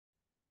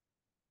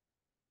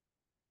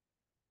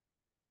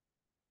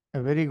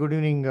A very good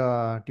evening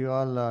to you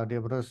all, dear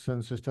brothers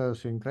and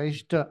sisters in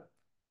Christ.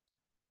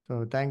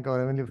 So, thank our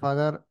Heavenly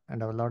Father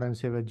and our Lord and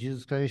Savior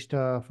Jesus Christ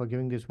for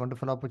giving this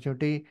wonderful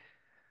opportunity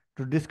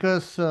to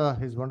discuss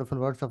His wonderful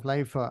words of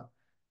life.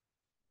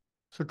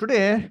 So,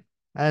 today,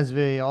 as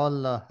we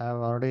all have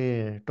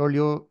already told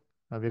you,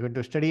 we're going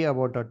to study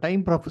about a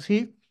time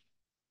prophecy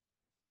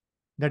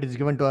that is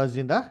given to us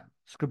in the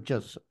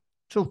scriptures.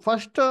 So,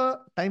 first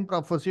time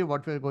prophecy,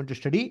 what we're going to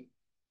study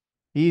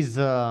is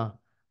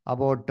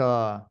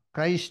about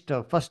Christ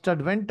first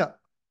advent,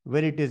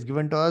 where it is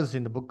given to us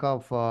in the book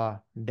of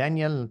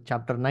Daniel,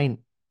 chapter 9.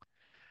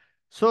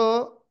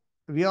 So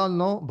we all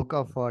know book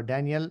of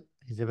Daniel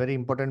is a very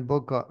important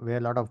book where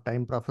a lot of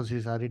time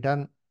prophecies are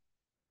written.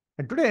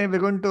 And today we're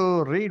going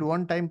to read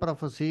one time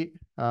prophecy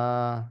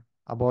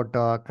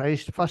about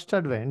Christ first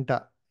advent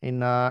in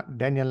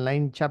Daniel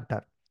 9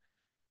 chapter.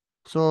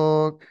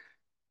 So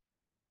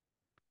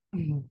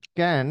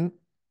can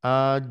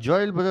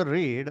Joel brother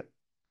read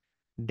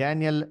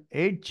Daniel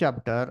 8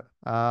 chapter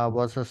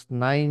verses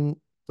 9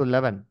 to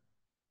 11.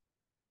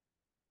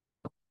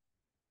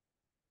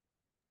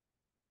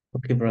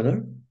 Okay,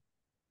 brother.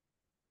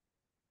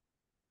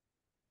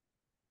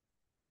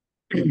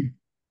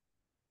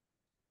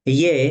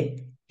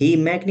 Yea, he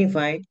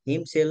magnified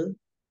himself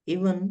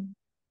even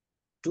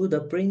to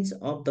the prince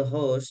of the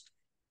host,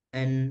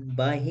 and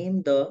by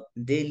him the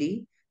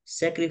daily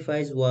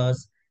sacrifice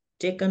was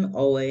taken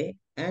away,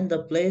 and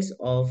the place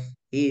of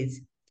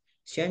his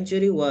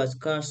sanctuary was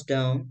cast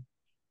down,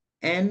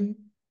 and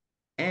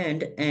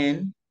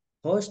an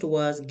host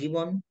was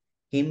given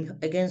him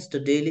against the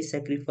daily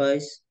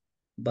sacrifice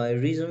by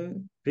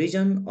reason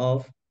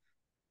of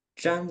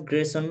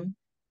transgression,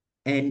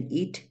 and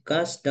it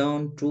cast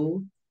down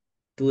to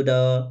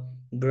the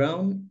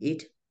ground.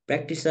 It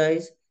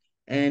practiced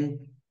and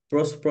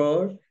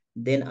prospered.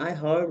 Then I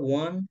heard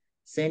one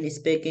saint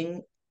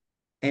speaking,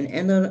 and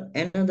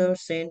another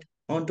saint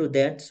unto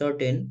that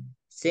certain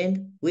saint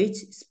which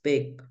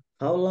spake,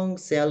 How long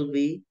shall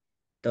we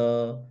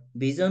the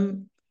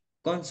vision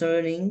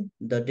concerning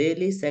the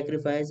daily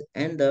sacrifice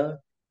and the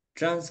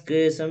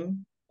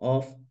transgression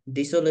of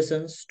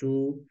desolations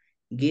to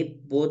give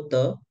both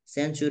the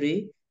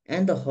sanctuary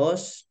and the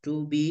host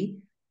to be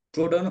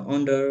trodden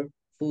under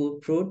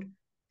fruit,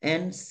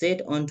 and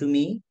said unto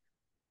me,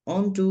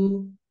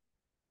 Unto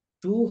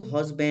two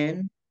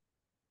husband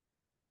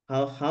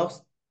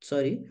house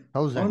sorry,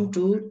 1000.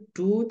 unto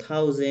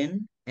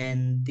 2000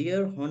 and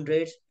their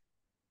hundreds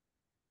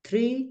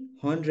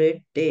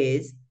 300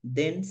 days,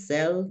 then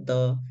shall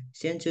the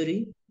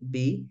sanctuary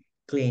be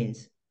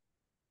cleansed.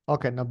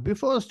 Okay, now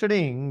before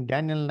studying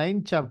Daniel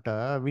 9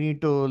 chapter, we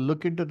need to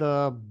look into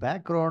the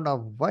background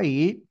of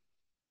why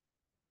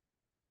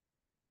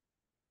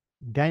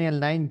Daniel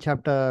 9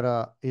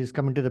 chapter is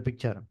coming to the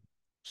picture.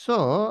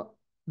 So,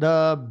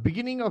 the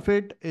beginning of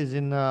it is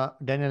in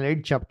Daniel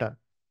 8 chapter.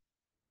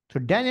 So,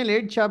 Daniel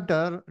 8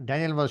 chapter,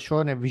 Daniel was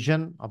shown a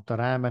vision of the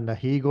ram and the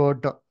he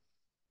goat.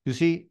 You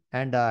see,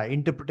 and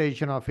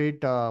interpretation of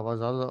it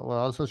was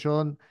also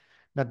shown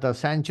that the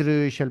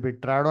sanctuary shall be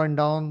trodden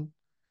down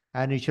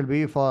and it shall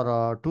be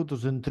for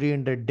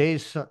 2300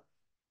 days. So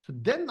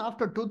then,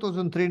 after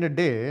 2300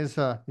 days,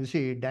 you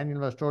see, Daniel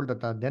was told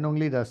that then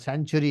only the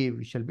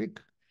sanctuary shall be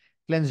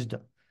cleansed.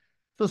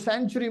 So,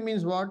 sanctuary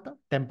means what?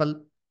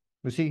 Temple.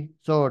 You see,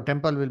 so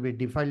temple will be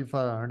defiled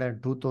for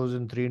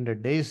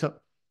 2300 days. So,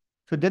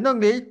 then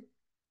only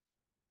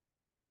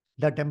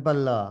the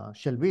temple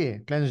shall be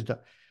cleansed.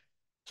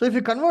 So if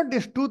you convert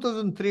this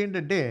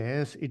 2300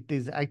 days, it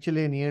is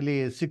actually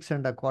nearly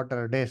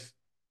 6.25 days.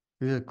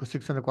 This is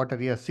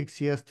 6.25 years,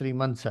 6 years, 3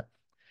 months.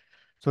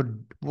 So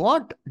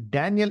what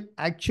Daniel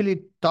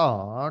actually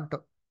thought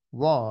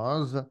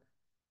was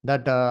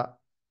that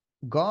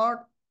God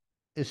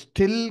is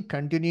still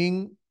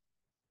continuing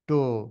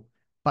to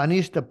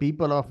punish the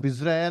people of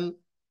Israel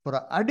for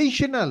an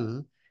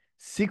additional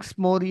 6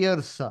 more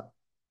years.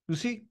 You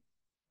see,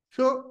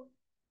 so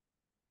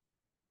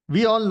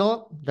we all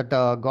know that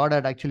God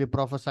had actually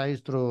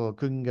prophesied through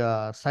King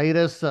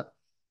Cyrus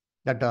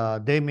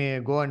that they may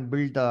go and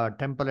build a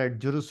temple at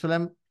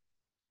Jerusalem.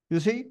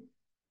 You see,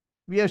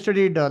 we have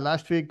studied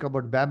last week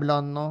about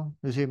Babylon. No,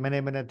 you see,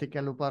 many thick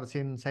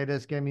in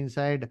Cyrus came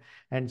inside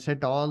and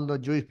set all the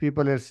Jewish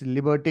people at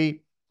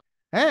liberty,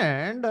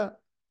 and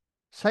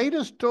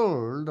Cyrus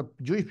told the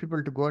Jewish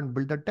people to go and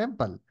build a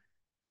temple.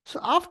 So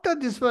after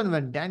this one,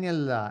 when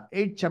Daniel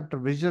 8 chapter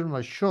vision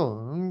was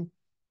shown,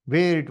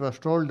 where it was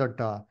told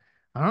that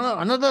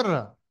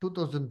another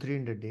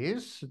 2300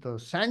 days, the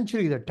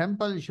sanctuary, the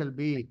temple shall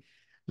be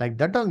like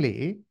that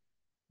only,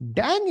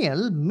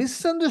 Daniel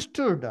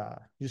misunderstood,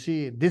 you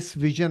see, this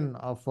vision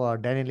of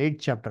Daniel 8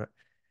 chapter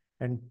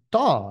and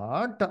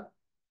thought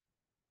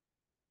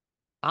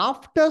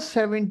after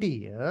 70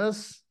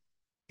 years,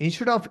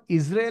 instead of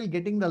Israel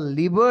getting the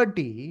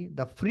liberty,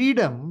 the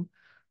freedom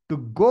to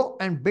go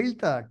and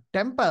build a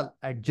temple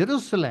at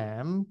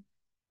Jerusalem,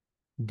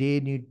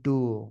 they need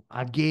to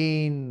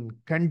again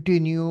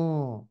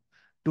continue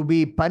to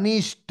be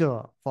punished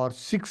for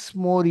 6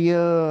 more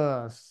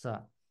years.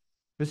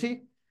 You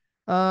see?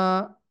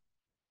 Uh,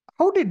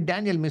 how did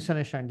Daniel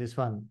misunderstand this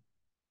one?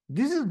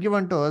 This is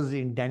given to us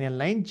in Daniel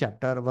 9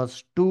 chapter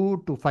verse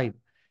 2 to 5.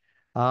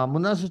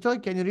 Munna sister,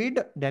 can you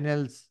read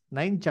Daniel's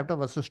 9 chapter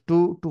verses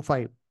 2 to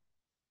 5?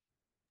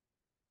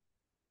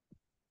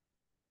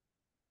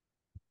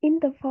 In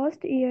the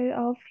first year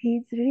of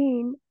his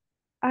reign,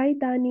 I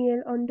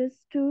Daniel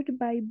understood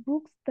by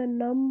books the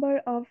number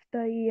of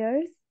the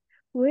years,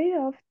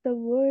 whereof the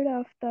word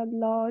of the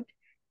Lord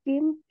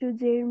came to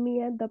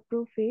Jeremiah the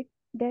prophet,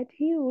 that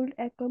he would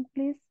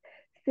accomplish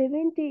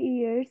 70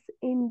 years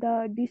in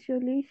the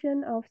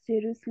desolation of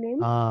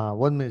Jerusalem.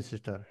 1 minute,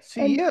 sister.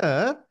 See And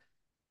here,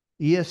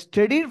 he has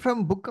studied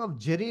from book of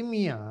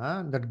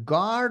Jeremiah that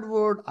God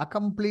would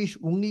accomplish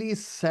only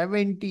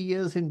 70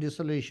 years in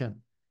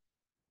desolation.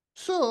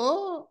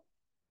 So,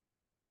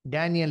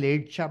 Daniel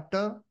 8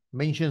 chapter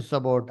mentions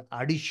about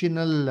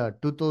additional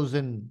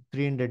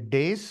 2300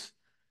 days.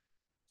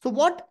 So,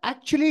 what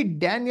actually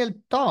Daniel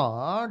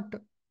thought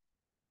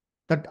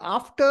that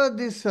after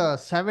this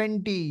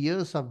 70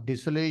 years of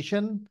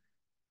desolation,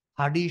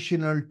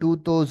 additional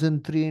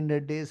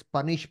 2300 days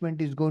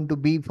punishment is going to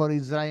be for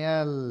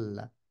Israel.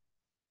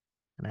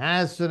 And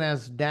as soon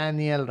as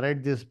Daniel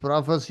read this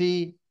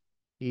prophecy,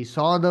 he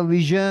saw the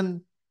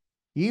vision.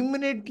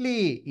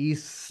 Immediately he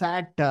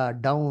sat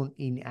down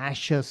in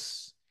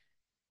ashes,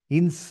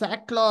 in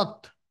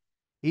sackcloth,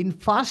 in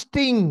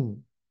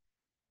fasting,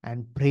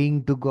 and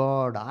praying to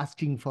God,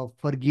 asking for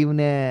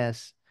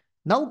forgiveness.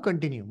 Now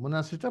continue.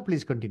 Muna sister,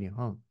 please continue.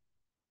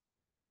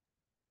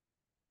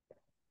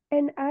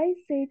 I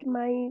set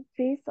my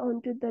face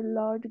unto the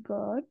Lord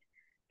God,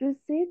 to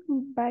seek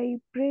by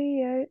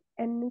prayer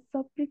and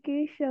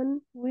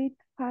supplication with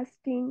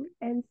fasting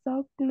and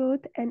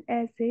sackcloth and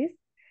ashes.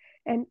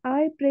 And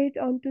I prayed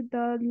unto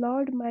the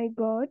Lord my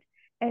God,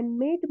 and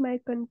made my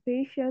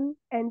confession,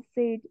 and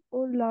said,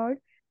 O Lord,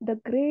 the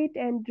great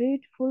and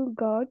dreadful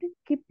God,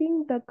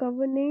 keeping the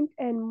covenant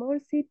and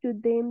mercy to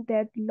them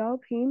that love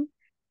him,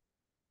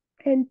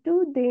 and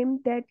to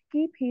them that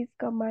keep his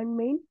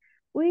commandment,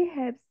 we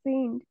have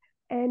sinned,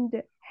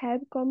 and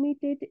have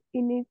committed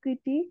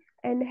iniquity,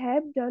 and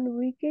have done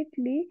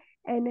wickedly,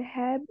 and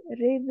have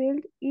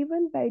rebelled,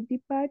 even by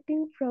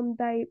departing from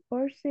thy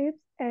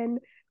precepts and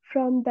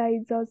from thy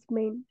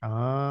judgment.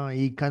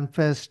 He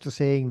confessed,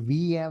 saying,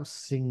 we have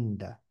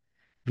sinned.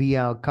 We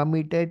have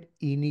committed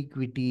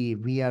iniquity.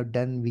 We have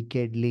done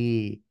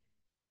wickedly.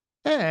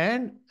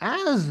 And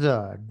as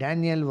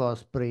Daniel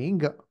was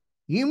praying,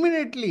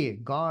 immediately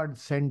God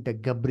sent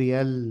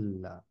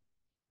Gabriel.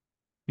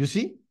 You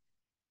see,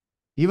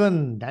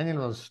 even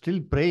Daniel was still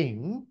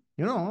praying.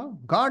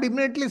 God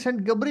immediately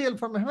sent Gabriel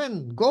from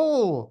heaven.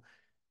 Go,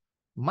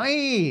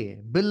 my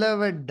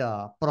beloved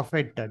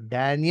prophet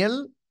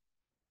Daniel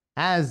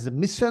has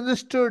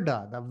misunderstood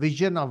the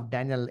vision of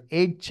Daniel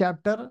 8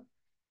 chapter.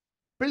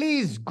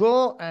 Please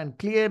go and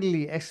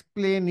clearly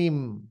explain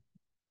him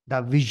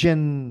the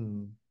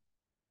vision.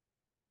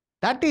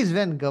 That is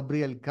when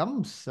Gabriel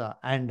comes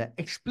and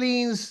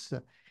explains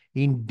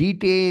in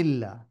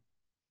detail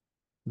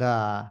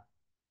the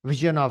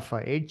vision of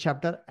 8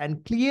 chapter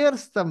and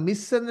clears the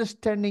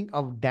misunderstanding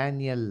of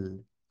Daniel.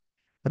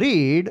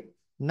 Read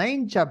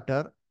 9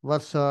 chapter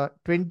verse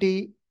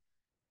 20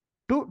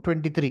 to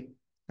 23.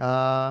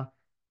 Uh,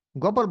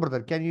 Gopal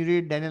brother, can you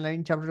read Daniel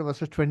 9 chapter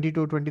verses 20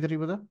 to 23,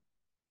 brother?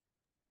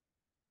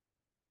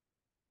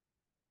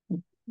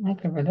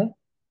 Okay, brother.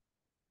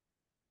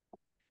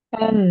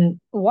 And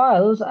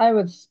whilst I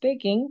was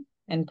speaking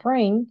and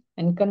praying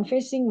and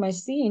confessing my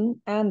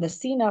sin and the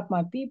sin of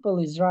my people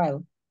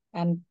Israel,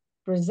 and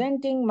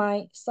presenting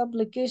my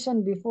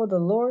supplication before the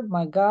Lord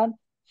my God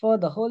for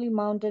the holy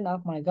mountain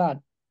of my God.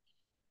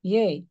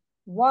 Yea,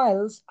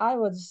 whilst I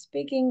was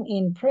speaking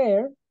in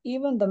prayer,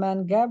 even the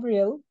man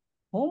Gabriel,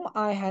 whom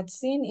I had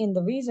seen in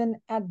the vision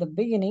at the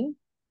beginning,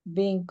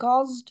 being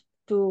caused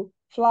to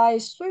fly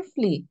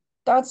swiftly,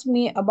 touched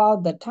me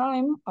about the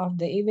time of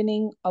the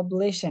evening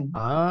oblation.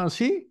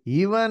 See,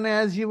 even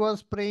as he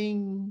was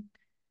praying,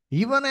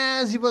 even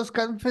as he was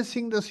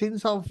confessing the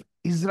sins of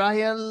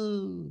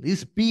Israel,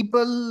 his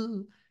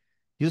people,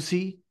 you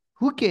see,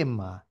 who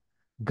came?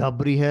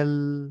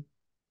 Gabriel,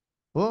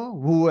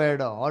 who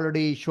had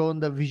already shown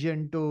the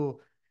vision to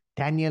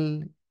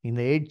Daniel in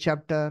the 8th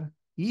chapter.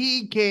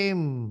 He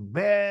came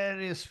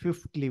very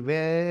swiftly,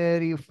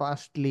 very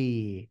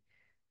fastly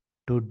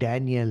to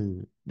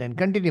Daniel. Then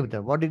continue with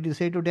that. What did he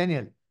say to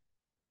Daniel?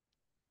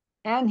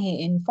 And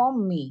he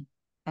informed me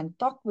and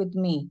talked with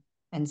me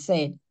and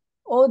said,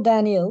 O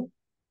Daniel,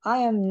 I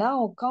am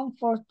now come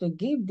forth to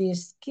give thee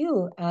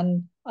skill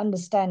and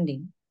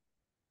understanding.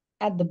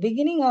 At the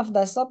beginning of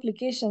thy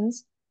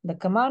supplications, the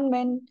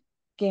commandment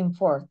came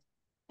forth,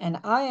 and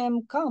I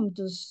am come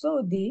to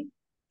show thee,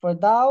 for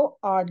thou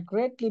art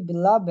greatly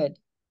beloved.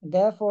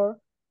 Therefore,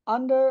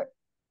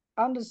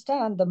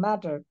 understand the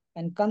matter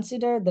and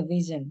consider the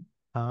vision.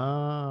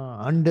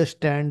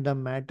 Understand the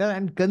matter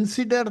and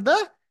consider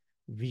the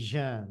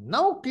vision.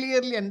 Now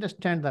clearly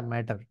understand the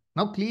matter.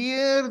 Now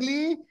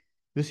clearly,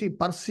 you see,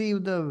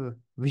 perceive the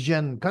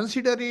vision.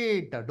 Consider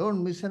it.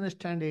 Don't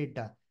misunderstand it.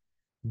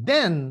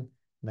 Then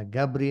the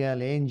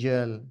Gabriel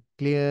angel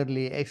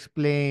clearly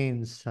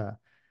explains,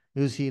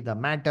 you see, the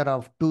matter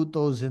of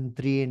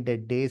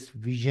 2300 days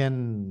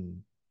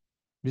vision.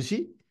 You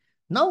see?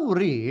 Now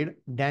read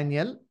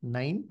Daniel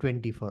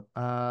 9:24.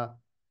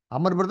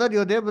 Amar brother,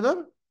 you're there,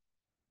 brother?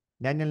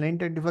 Daniel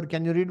 9:24.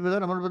 Can you read,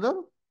 brother? Amar brother?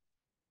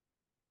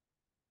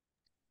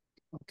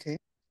 Okay.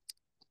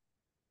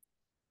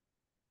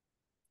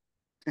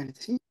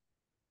 23.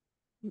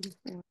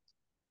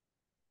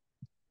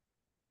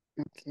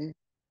 Okay.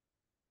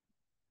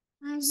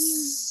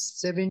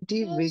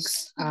 70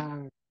 weeks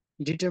are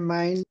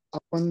determined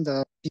upon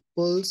the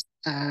peoples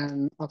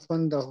and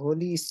upon the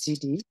holy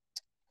city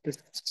to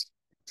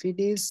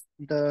finish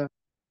the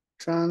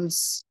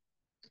trans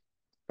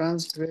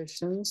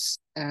transgressions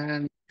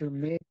and to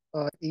make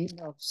a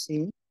end of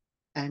sin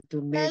and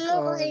to make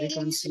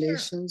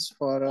reconciliations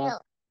for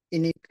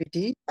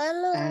iniquity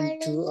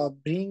and to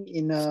bring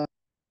in a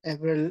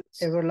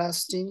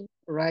everlasting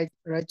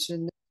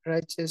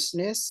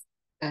righteousness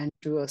and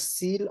to a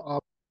seal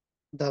of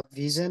the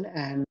vision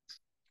and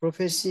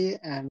prophecy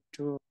and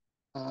to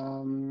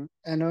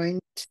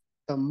anoint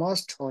the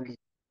most holy.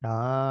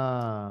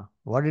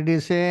 What did he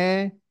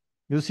say?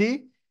 You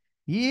see,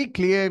 he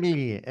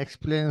clearly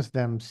explains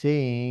them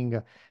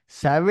saying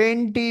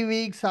 70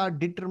 weeks are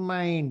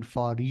determined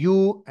for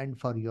you and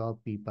for your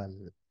people.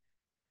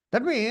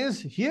 That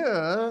means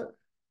here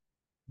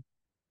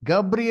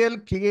Gabriel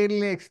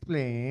clearly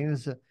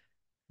explains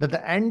that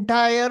the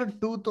entire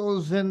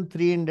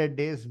 2300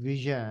 days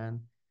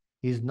vision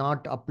is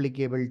not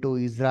applicable to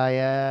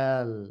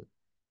Israel.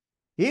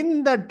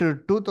 In that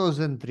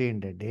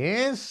 2300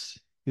 days,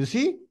 you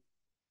see,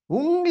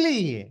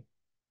 only,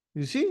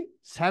 you see,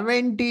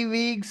 70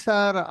 weeks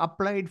are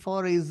applied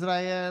for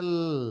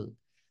Israel.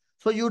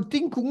 So you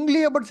think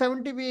only about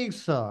 70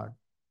 weeks.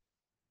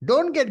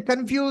 Don't get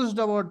confused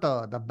about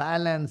the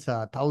balance,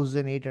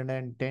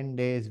 1810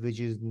 days, which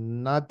is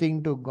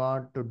nothing to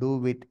God to do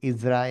with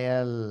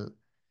Israel.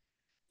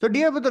 So,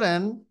 dear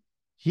brethren,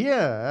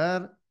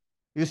 here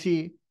you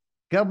see,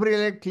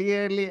 Gabriel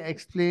clearly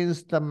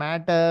explains the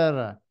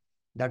matter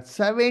that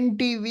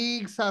 70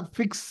 weeks are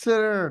fixed,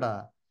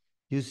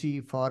 you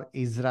see, for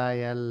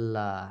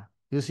Israel.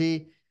 You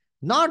see,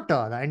 not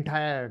the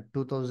entire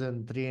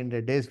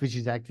 2300 days, which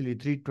is actually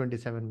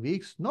 327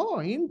 weeks. No,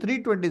 in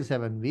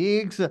 327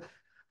 weeks,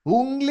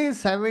 only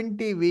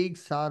 70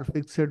 weeks are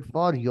fixed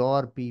for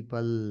your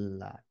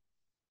people.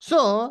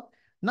 So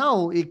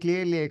now he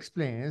clearly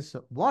explains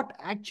what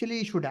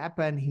actually should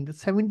happen in the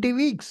 70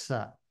 weeks.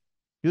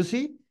 You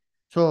see?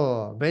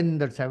 So when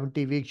the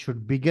 70 weeks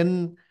should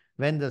begin,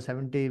 when the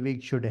 70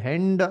 weeks should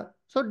end.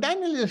 So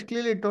Daniel is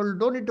clearly told,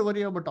 don't need to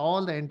worry about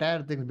all the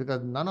entire things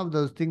because none of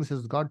those things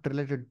has got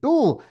related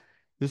to,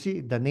 you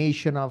see, the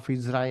nation of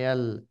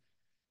Israel.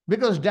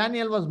 Because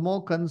Daniel was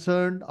more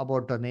concerned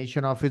about the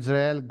nation of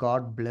Israel,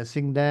 God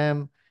blessing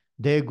them.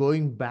 They're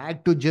going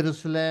back to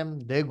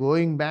Jerusalem. They're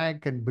going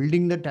back and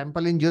building the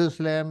temple in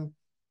Jerusalem.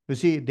 You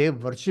see, they're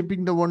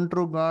worshipping the one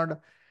true God.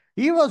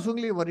 He was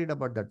only worried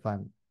about that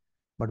one.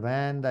 But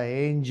when the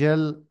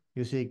angel,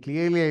 you see,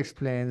 clearly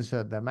explains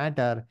the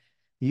matter,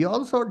 he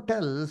also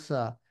tells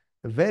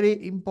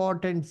very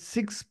important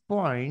 6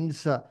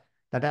 points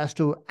that has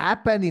to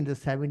happen in the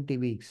 70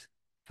 weeks.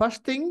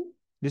 First thing,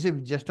 you see,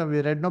 just now we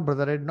read, no,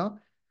 brother read, no?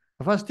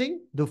 First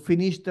thing, to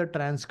finish the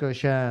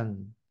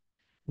transgression.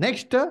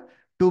 Next,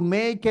 to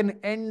make an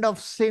end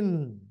of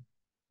sin.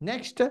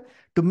 Next,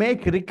 to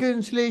make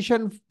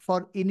reconciliation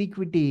for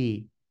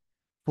iniquity.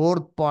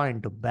 Fourth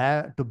point,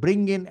 to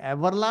bring in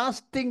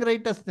everlasting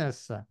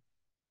righteousness.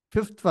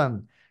 Fifth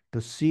one, to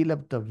seal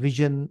up the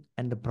vision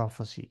and the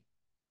prophecy.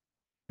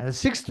 And the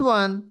sixth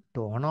one,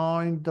 to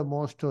anoint the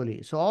most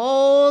holy. So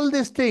all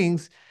these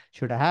things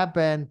should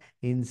happen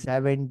in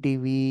 70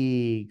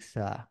 weeks.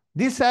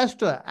 This has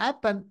to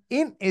happen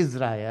in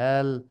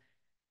Israel,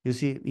 you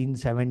see, in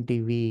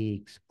 70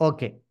 weeks.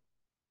 Okay.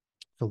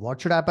 So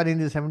what should happen in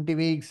the 70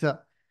 weeks?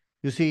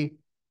 You see,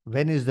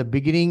 when is the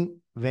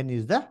beginning? When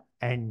is the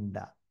end?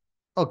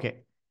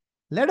 Okay.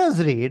 Let us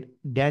read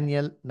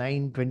Daniel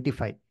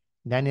 9:25.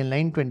 Daniel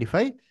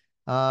 9:25.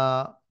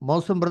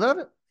 Mosum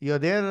brother, you're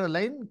there,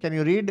 line. Can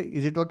you read?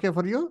 Is it okay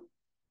for you?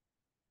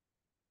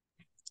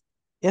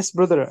 Yes,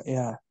 brother.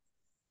 Yeah,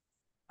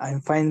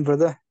 I'm fine,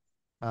 brother.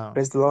 Uh,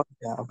 Praise the Lord.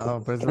 Yeah,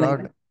 okay. Praise the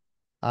Can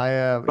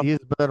I? Lord. He is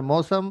brother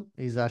Mosam.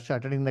 He's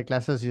attending the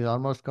classes. He's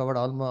almost covered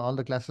all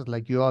the classes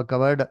like you are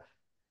covered.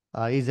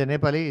 He's a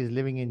Nepali. He's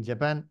living in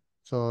Japan.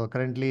 So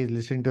currently he's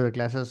listening to the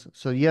classes.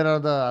 So here are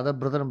the other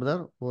brother and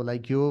brother who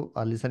like you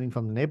are listening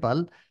from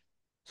Nepal.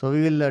 So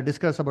we will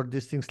discuss about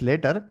these things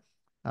later.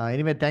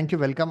 Anyway, thank you.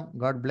 Welcome.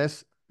 God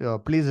bless.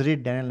 Please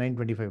read Daniel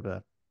 9:25,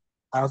 brother.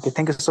 Okay,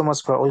 thank you so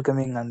much for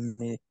welcoming on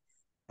me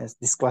as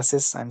these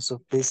classes. I'm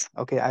so pleased.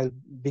 Okay, I'll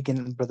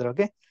begin, brother.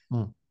 Okay.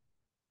 Hmm.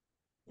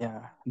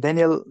 Yeah,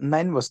 Daniel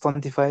 9 verse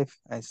 25.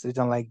 It's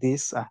written like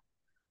this.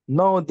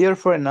 Know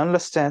therefore and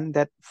understand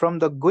that from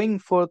the going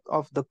forth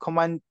of the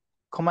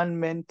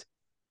commandment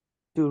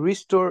to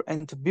restore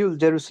and to build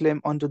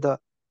Jerusalem unto the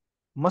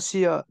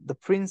Messiah the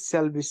prince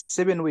shall be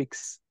 7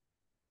 weeks,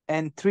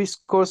 and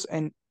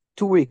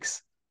 62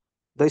 weeks.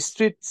 The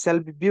street shall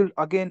be built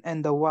again,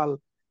 and the wall,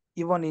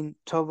 even in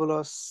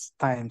troublous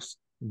times.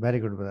 Very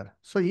good, brother.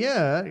 So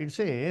here it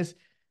says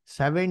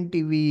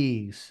 70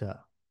 weeks.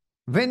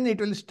 When it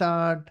will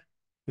start?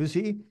 You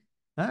see,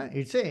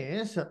 it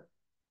says,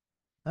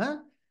 huh?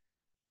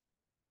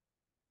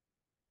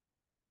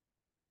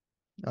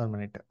 1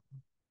 minute.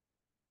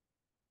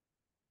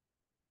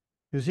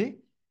 You see,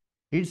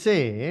 it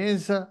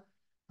says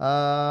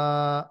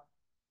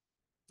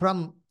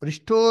from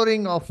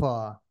restoring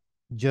of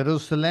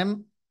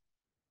Jerusalem,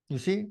 you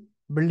see,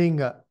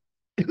 building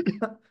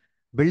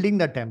building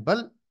the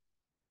temple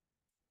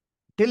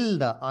till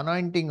the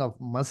anointing of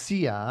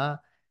Messiah,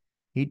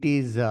 it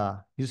is,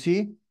 you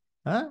see,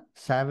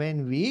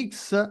 7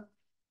 weeks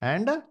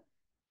and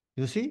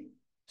you see,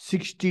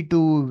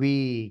 62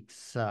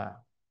 weeks.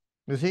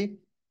 You see,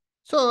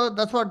 so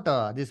that's what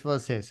this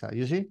verse says.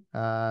 You see,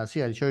 I'll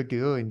show it to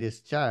you in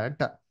this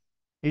chart.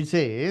 It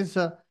says,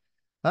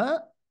 uh,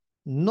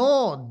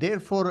 know,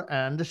 therefore,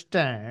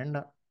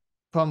 understand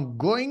from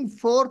going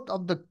forth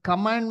of the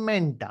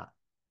commandment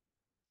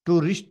to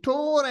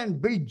restore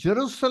and build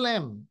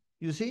Jerusalem.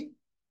 You see,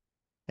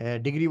 a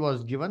degree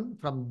was given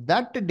from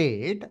that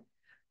date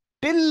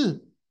till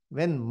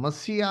when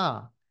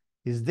Messiah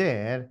is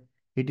there,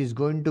 it is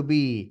going to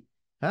be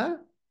huh?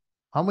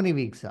 How many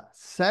weeks?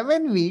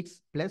 7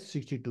 weeks plus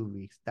 62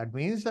 weeks. That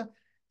means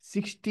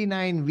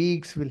 69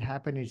 weeks will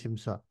happen, it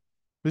seems.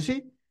 You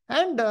see?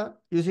 And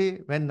you see,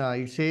 when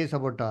it says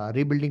about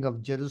rebuilding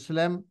of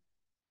Jerusalem,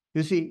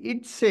 you see,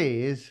 it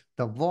says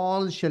the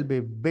wall shall be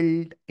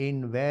built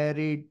in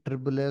very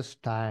troublous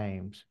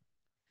times.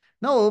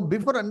 Now,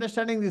 before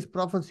understanding this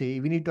prophecy,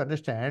 we need to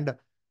understand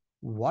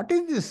what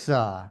is this,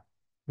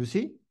 you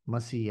see,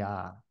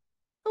 Messiah.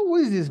 Now, who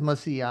is this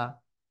Messiah?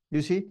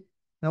 You see?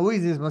 Now, who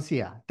is this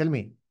Messiah? Tell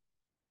me.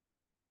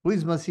 Who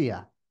is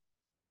Messiah?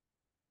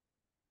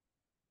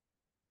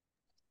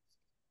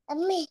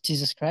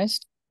 Jesus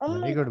Christ.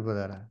 Very good,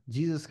 brother.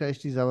 Jesus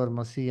Christ is our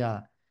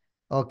Messiah.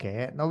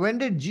 Okay. Now, when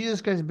did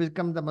Jesus Christ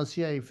become the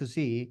Messiah? If you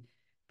see,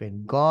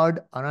 when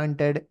God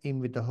anointed him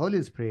with the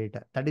Holy Spirit,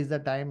 that is the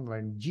time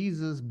when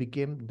Jesus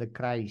became the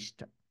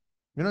Christ.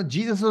 You know,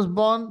 Jesus was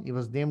born, he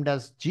was named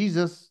as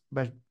Jesus,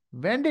 but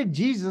when did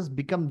Jesus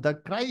become the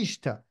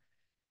Christ?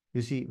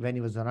 You see, when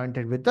he was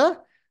anointed with the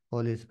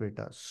Holy Spirit.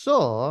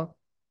 So,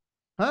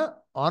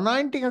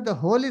 anointing of the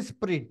Holy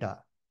Spirit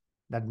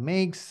that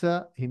makes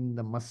him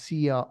the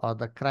Messiah or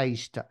the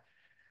Christ.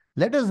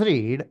 Let us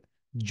read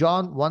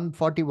John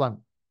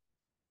 1:41.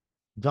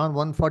 John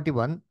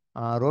 1:41.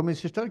 Romy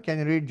sister, can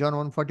you read John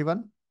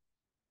 1:41?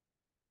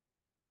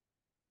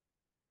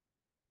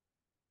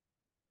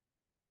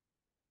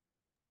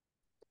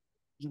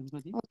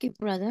 Okay,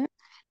 brother.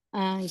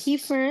 He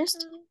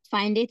first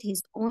findeth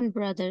his own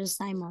brother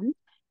Simon,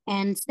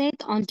 and said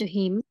unto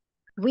him,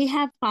 We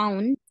have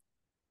found.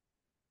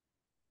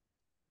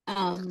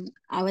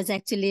 I was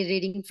actually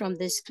reading from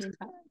the screen,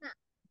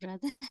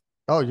 brother.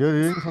 Oh, you're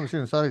reading from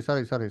screen. Sorry.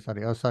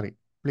 Oh, sorry.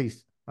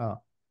 Please.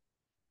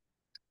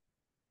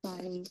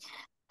 Sorry.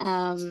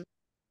 Um,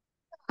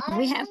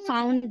 we have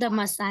found the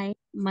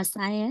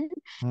Messiah,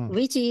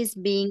 which is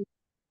being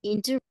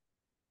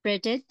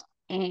interpreted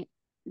as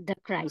the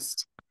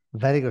Christ.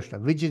 Very good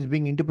stuff. Which is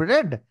being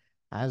interpreted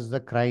as the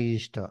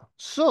Christ.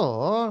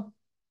 So,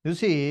 you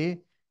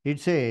see, it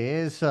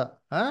says,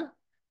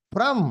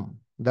 from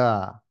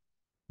the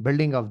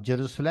building of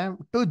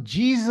Jerusalem to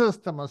Jesus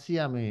the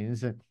Messiah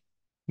means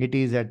it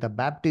is at the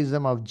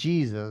baptism of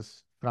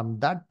Jesus. From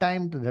that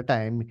time to the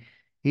time,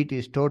 it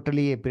is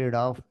totally a period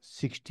of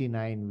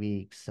 69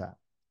 weeks.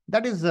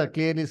 That is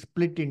clearly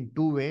split in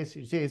two ways.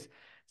 It says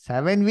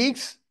 7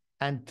 weeks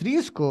and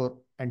three score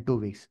and 2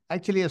 weeks.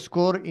 Actually, a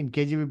score in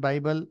KJV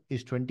Bible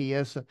is 20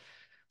 years.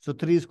 So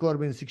three score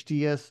means 60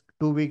 years.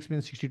 2 weeks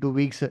means 62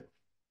 weeks.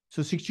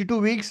 So 62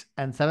 weeks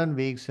and 7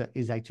 weeks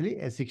is actually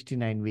a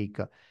 69 week.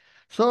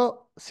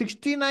 So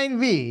 69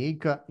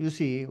 week, you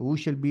see, who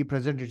shall be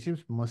present? It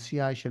seems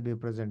Messiah shall be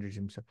present. It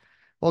seems.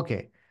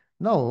 Okay.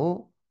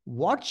 Now,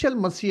 what shall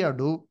Messiah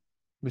do?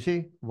 You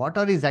see, what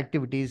are his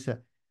activities?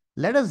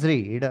 Let us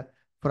read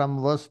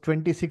from verse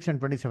 26 and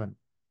 27.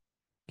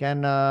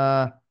 Can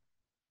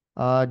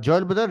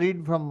Joel brother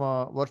read from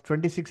verse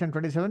 26 and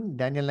 27,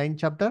 Daniel 9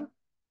 chapter?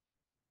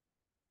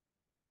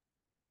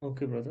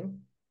 Okay, brother.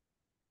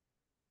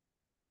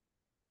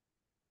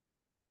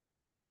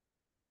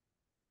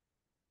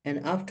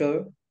 And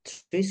after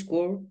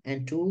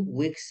 62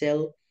 weeks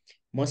shall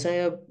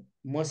Messiah,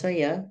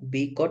 Messiah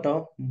be cut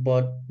off,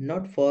 but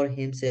not for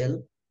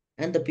himself,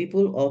 and the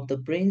people of the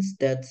prince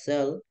that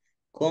shall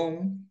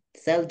come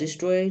shall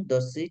destroy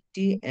the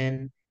city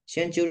and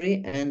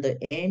sanctuary, and the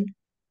end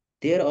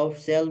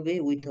thereof shall be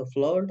with a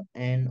flood,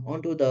 and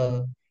unto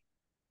the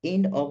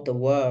end of the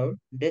world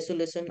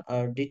desolation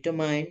are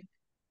determined,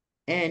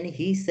 and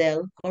he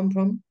shall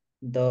confirm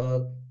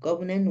the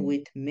covenant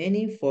with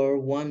many for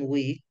 1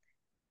 week,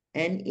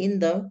 and in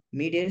the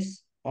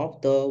midst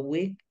of the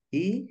week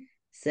he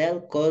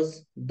shall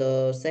cause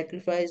the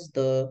sacrifice,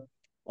 the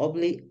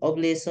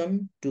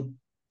oblation to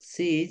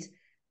cease,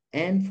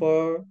 and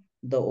for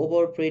the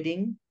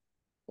overspreading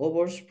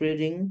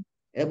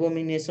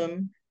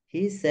abomination,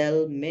 he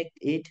shall make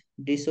it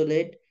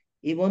desolate,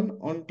 even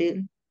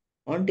until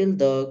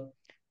the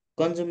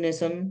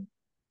consummation,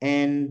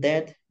 and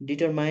that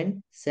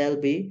determined shall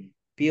be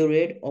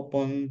poured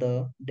upon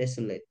the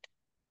desolate.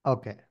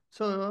 Okay.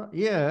 So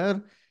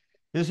here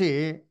you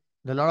see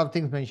the lot of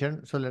things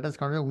mentioned. So let us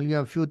consider only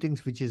a few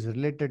things which is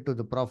related to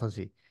the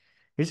prophecy.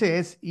 It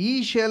says,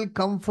 "He shall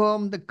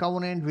confirm the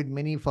covenant with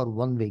many for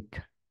 1 week."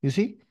 You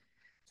see?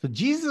 So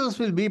Jesus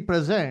will be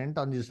present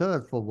on this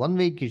earth for 1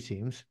 week, it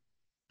seems.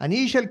 And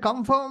he shall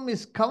confirm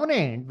his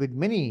covenant with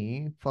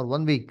many for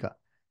 1 week.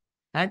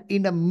 And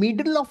in the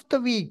middle of the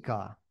week,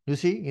 you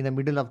see, in the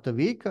middle of the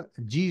week,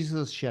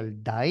 Jesus shall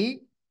die.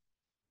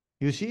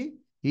 You see,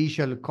 he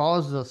shall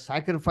cause the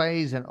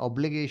sacrifice and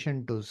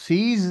obligation to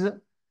cease.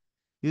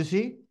 You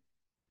see,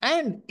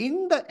 and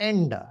in the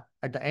end,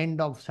 at the end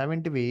of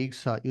 70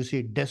 weeks, you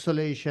see,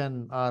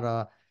 desolation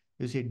or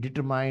you see,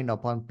 determined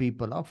upon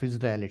people of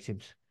Israel, it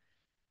seems.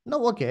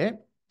 Now, okay,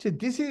 see,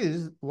 this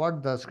is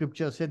what the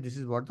scripture said, this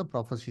is what the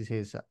prophecy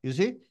says. You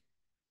see,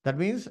 that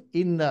means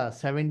in the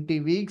 70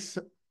 weeks,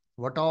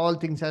 what all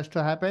things has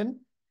to happen?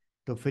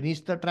 To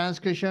finish the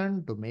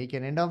transgression, to make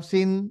an end of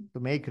sin, to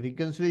make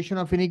reconciliation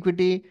of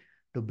iniquity,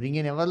 to bring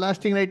in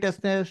everlasting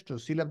righteousness, to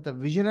seal up the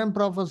vision and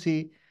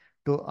prophecy,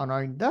 to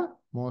anoint the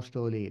most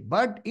holy.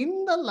 But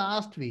in the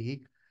last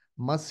week,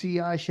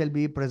 Messiah shall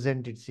be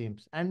present, it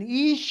seems, and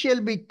he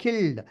shall be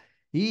killed,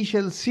 he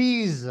shall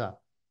cease,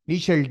 he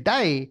shall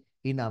die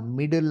in the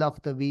middle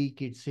of the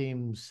week, it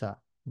seems.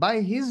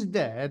 By his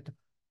death,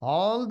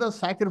 all the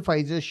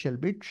sacrifices shall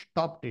be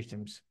stopped, it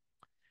seems.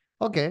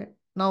 Okay,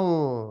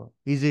 now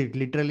is it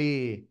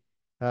literally,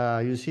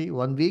 you see,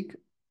 1 week?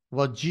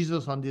 Was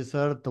Jesus on this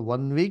earth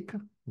 1 week?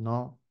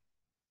 No.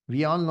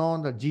 We all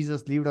know that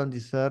Jesus lived on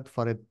this earth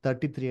for a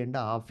 33 and a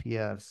half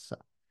years.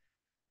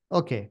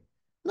 Okay.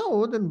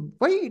 Now, then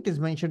why it is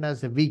mentioned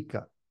as a week?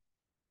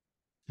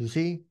 You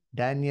see,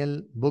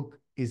 Daniel book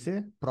is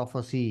a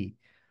prophecy.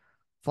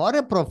 For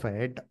a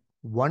prophet,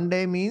 1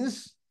 day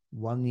means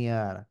 1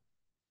 year.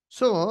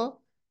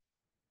 So,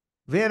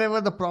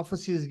 wherever the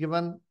prophecy is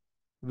given,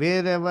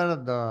 wherever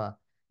the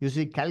you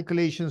see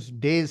calculations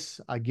days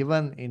are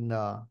given in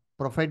the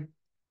prophet,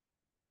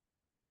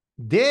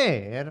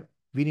 there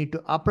we need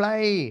to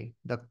apply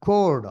the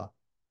code.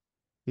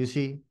 You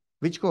see,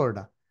 which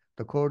code?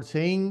 The code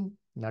saying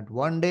that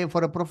 1 day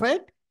for a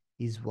prophet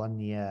is 1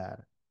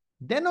 year.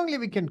 Then only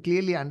we can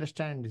clearly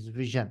understand his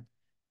vision.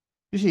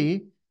 You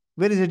see,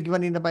 where is it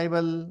given in the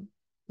Bible?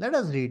 Let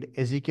us read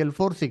Ezekiel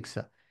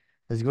 4:6.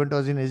 It's given to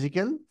us in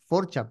Ezekiel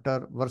 4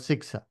 chapter verse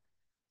 6.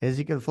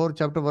 Ezekiel 4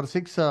 chapter verse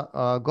 6.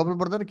 Gopal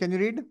brother, can you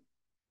read?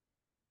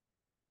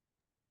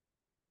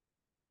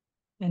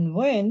 And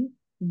when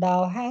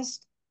thou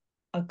hast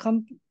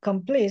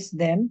accomplished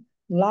them,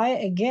 lie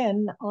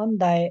again on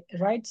thy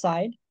right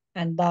side,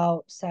 and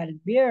thou shalt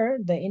bear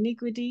the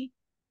iniquity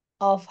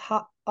of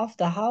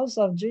the house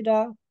of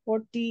Judah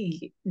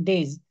 40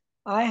 days.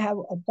 I have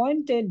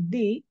appointed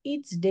thee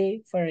each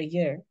day for a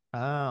year.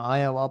 I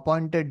have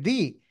appointed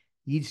thee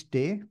each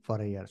day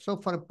for a year. So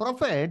for a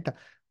prophet,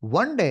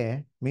 1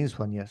 day means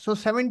 1 year. So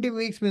 70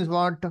 weeks means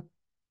what?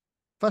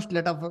 First,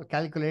 let us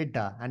calculate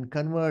and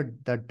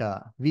convert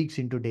that weeks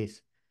into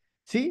days.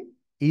 See,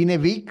 in a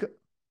week,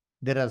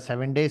 there are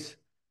 7 days.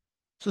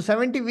 So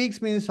 70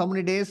 weeks means how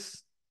many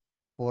days?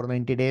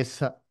 490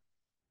 days.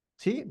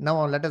 See,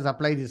 now let us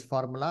apply this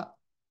formula.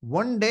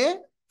 1 day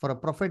for a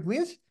prophet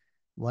means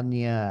 1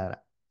 year.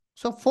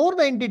 So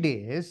 490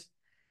 days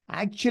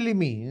actually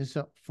means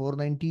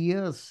 490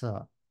 years.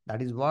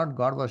 That is what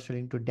God was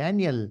telling to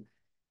Daniel.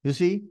 You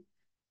see,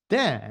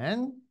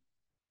 then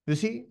you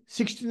see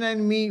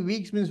 69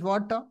 weeks means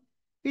what?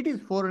 It is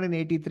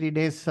 483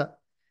 days.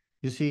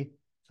 You see,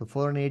 so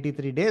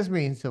 483 days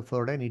means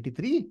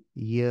 483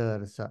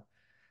 years.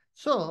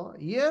 So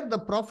here the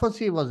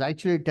prophecy was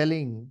actually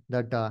telling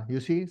that you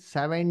see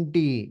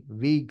 70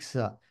 weeks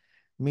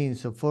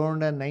means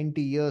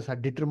 490 years are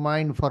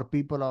determined for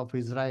people of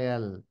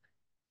Israel.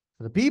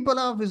 The people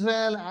of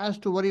Israel has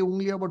to worry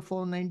only about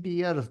 490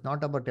 years,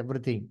 not about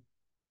everything.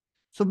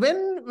 So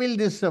when will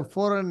this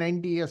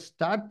 490 years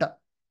start?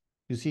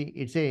 You see,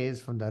 it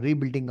says from the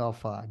rebuilding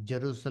of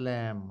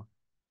Jerusalem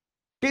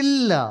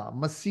till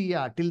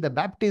Messiah, till the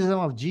baptism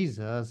of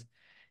Jesus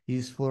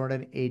is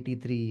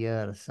 483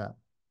 years.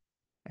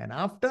 And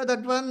after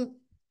that one,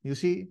 you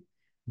see,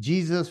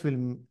 Jesus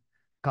will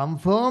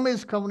confirm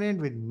his covenant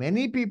with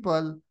many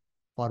people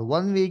for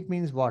 1 week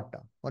means what?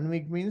 1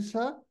 week means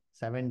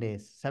 7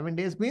 days. 7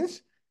 days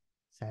means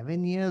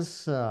 7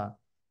 years.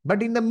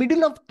 But in the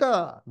middle of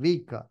the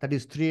week, that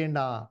is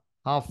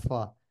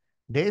 3.5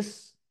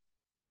 days,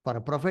 for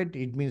a prophet,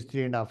 it means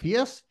 3.5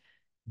 years,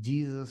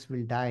 Jesus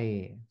will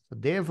die. So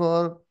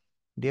therefore,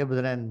 dear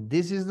brethren,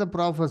 this is the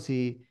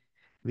prophecy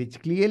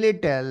which clearly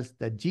tells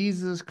that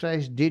Jesus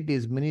Christ did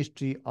his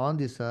ministry on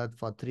this earth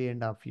for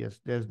 3.5 years.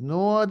 There's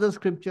no other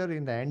scripture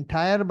in the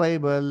entire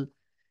Bible,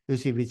 you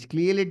see, which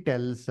clearly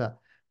tells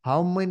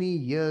how many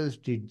years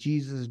did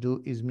Jesus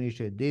do his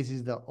ministry. This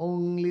is the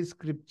only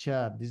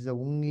scripture, this is the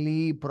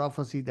only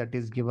prophecy that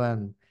is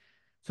given.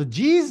 So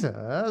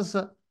Jesus,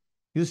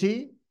 you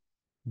see,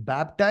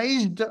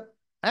 baptized,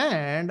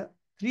 and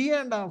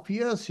 3.5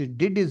 years he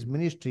did his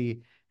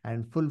ministry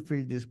and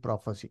fulfilled this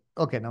prophecy.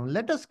 Okay, now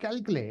let us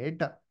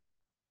calculate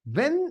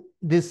when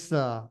this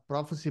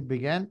prophecy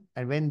began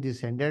and when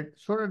this ended,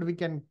 so that we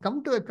can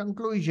come to a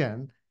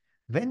conclusion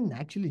when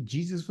actually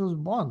Jesus was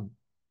born.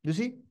 You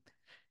see,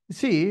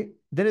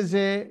 there is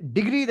a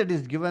degree that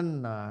is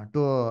given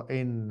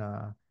in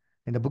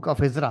the book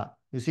of Ezra.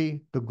 You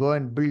see, to go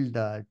and build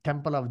the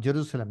temple of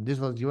Jerusalem. This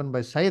was given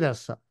by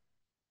Cyrus.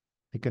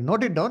 You can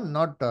note it down.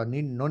 Not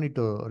no need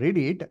to read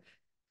it.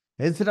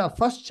 Ezra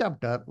first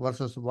chapter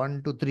verses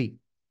 1 to 3.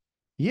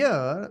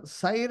 Here,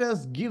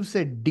 Cyrus gives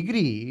a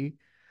degree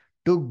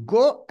to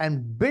go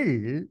and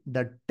build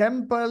the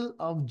temple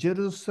of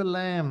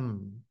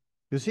Jerusalem.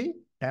 You see,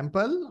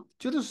 temple of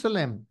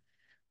Jerusalem,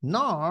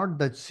 not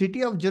the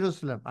city of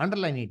Jerusalem.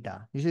 Underline it.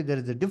 You see, there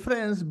is a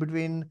difference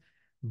between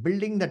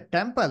building the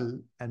temple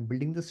and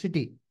building the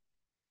city.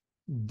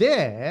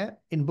 There,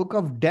 in book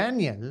of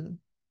Daniel,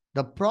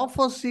 the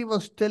prophecy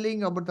was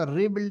telling about the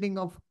rebuilding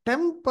of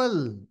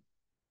temple.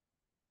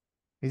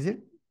 Is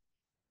it?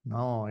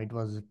 No, it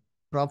was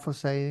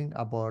prophesying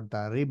about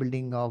the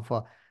rebuilding of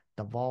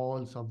the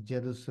walls of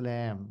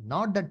Jerusalem,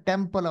 not the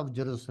temple of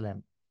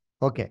Jerusalem.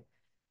 Okay.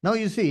 Now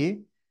you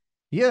see,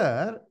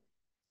 here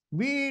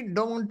we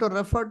don't want to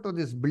refer to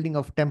this building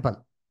of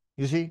temple.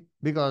 You see,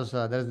 because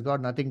there has got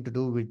nothing to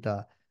do with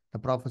the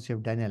prophecy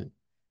of Daniel.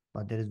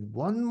 But there is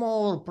one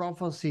more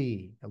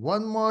prophecy,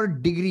 one more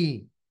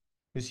degree,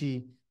 you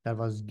see, that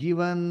was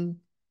given,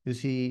 you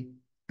see,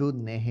 to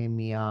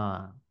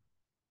Nehemiah.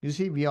 You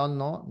see, we all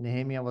know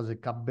Nehemiah was a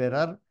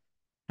cupbearer,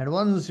 and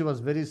once he was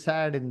very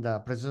sad in the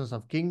presence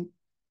of king.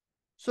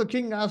 So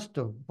king asked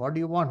him, "What do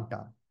you want?"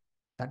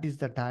 That is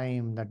the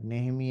time that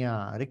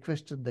Nehemiah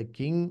requested the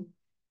king,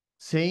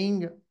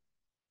 saying,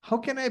 "How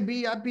can I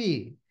be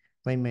happy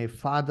when my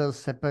father's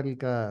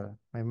sepulchre,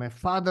 when my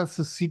father's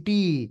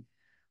city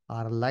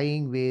are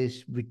lying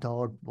waste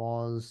without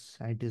walls,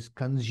 and it is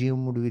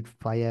consumed with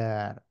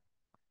fire?"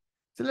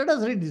 So let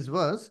us read this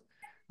verse,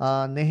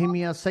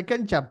 Nehemiah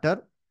second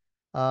chapter,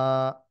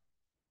 uh,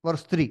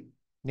 verse 3.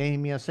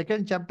 Nehemiah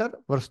second chapter,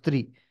 verse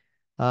 3.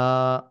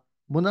 Uh,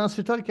 Muna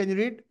Sitar, can you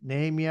read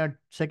Nehemiah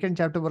second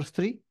chapter, verse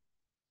 3?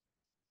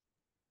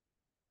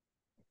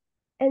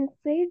 And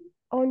said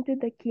unto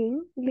the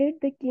king,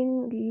 Let the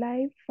king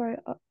live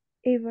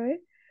forever.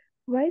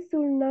 Why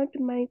should not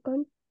my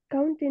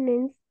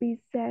countenance be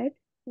sad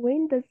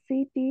when the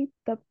city,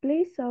 the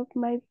place of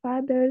my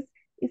father's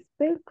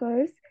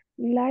sepulchres,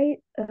 lieth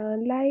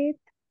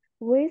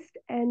waste,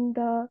 and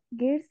the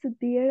gates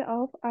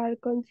thereof are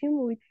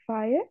consumed with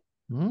fire?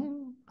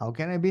 How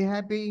can I be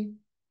happy?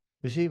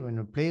 You see, when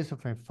the place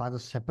of my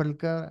father's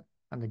sepulchre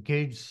and the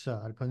gates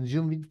are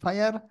consumed with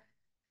fire,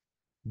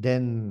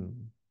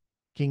 then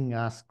king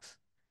asks,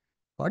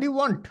 "What do you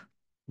want?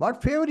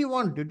 What favor you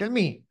want? You tell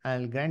me,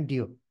 I'll grant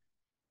you."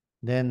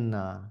 Then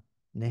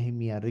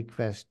Nehemiah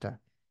requests,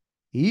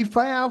 "If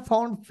I have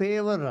found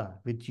favor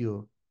with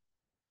you,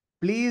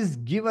 please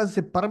give us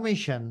a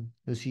permission,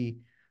 you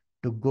see,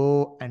 to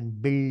go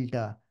and build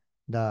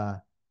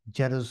the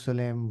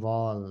Jerusalem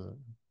wall."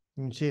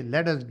 You see,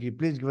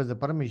 please give us the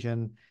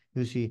permission,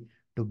 you see,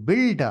 to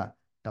build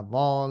the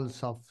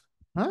walls of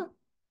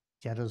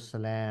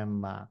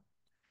Jerusalem.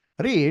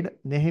 Read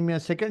Nehemiah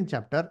second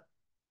chapter,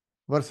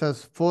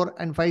 verses 4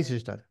 and 5,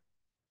 sister.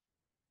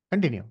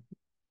 Continue.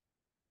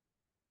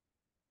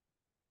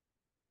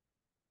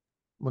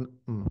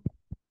 Mm.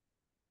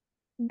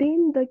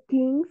 Then the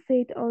king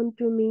said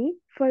unto me,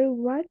 For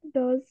what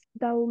dost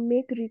thou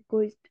make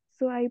request?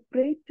 So I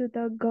prayed to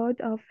the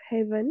God of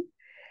heaven,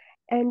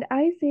 and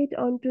I said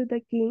unto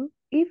the king,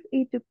 If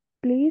it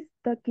please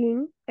the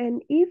king,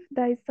 and if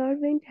thy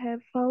servant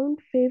have found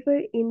favor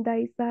in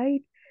thy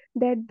sight,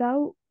 that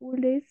thou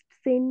wouldest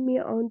send me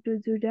unto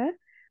Judah,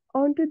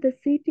 unto the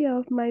city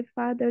of my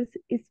father's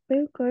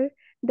sepulchre,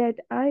 that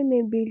I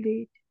may build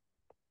it.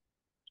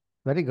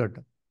 Very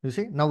good. You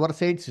see, now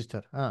verse 8,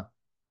 sister.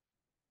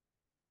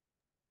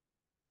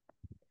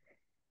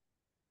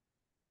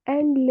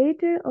 And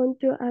later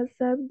unto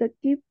Asaph, the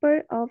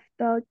keeper of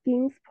the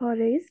king's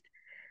forest,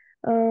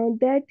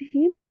 that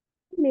he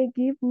may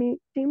give me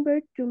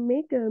timber to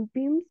make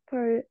beams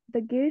for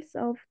the gates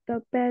of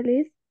the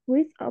palace,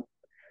 which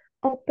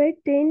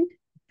appertained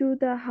to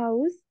the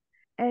house,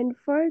 and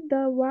for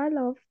the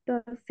wall of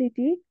the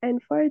city,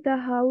 and for the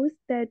house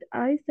that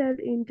I shall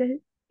enter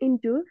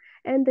into.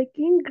 And the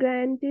king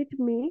granted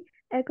me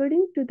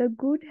according to the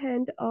good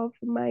hand of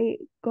my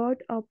God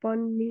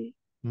upon me.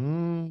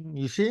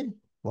 You see,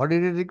 what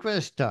did he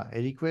request? He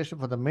requested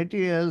for the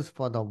materials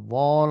for the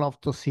wall of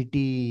the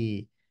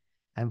city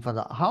and for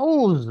the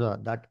house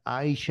that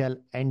I shall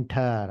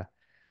enter.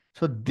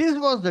 So this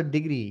was the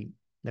degree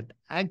that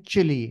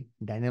actually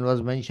Daniel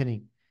was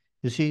mentioning.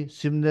 You see,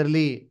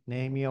 similarly,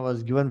 Nehemiah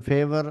was given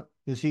favor.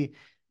 You see,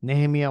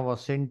 Nehemiah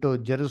was sent to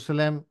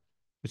Jerusalem.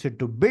 You see,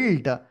 to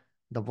build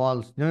the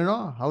walls. You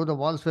know how the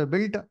walls were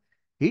built?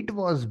 It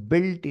was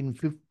built in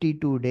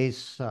 52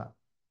 days.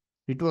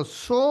 It was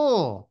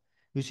so,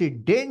 you see,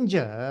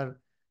 danger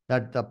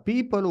that the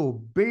people who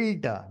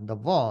built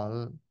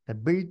they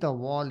built the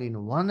wall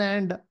in one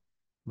hand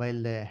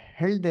while they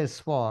held their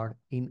sword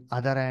in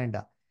other hand.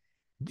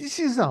 This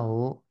is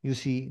how, you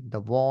see, the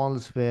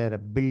walls were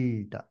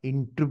built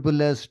in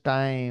troublous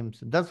times.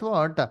 That's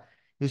what,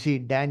 you see,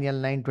 Daniel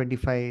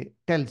 9:25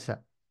 tells.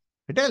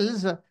 It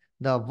tells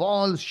the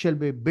walls shall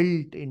be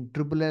built in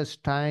troublous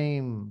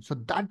time. So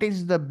that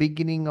is the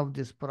beginning of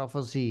this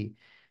prophecy.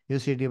 You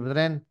see, dear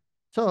brethren.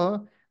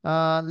 So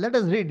let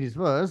us read this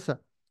verse.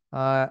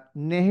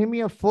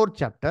 Nehemiah 4th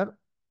chapter.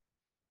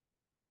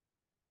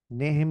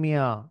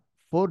 Nehemiah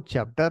 4th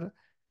chapter.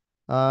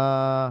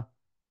 Uh,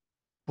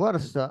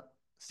 verse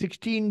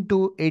 16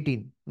 to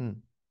 18.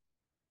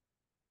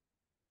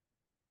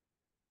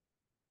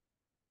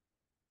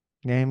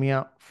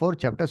 Nehemiah 4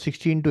 chapter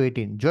 16 to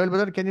 18. Joel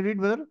brother, can you read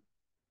brother?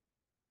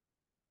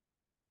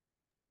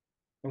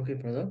 Okay,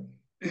 brother.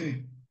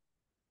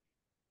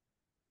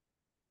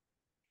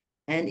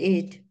 And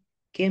it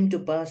came to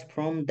pass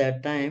from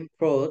that time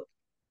forth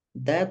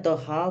that the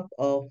half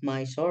of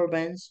my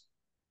servants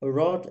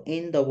wrought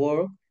in the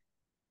work,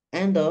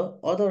 and the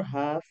other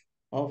half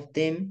of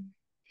them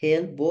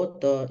held both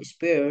the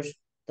spears,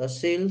 the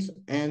shields,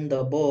 and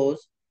the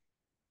bows,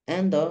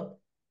 and the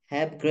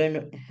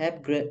habergeons,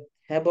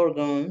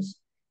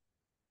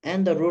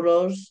 and the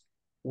rulers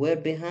were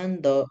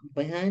behind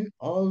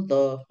all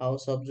the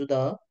house of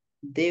Judah,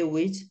 they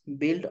which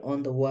build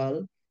on the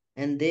wall,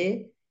 and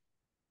they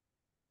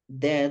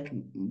that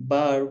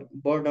bar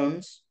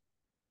burdens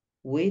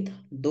with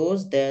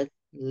those that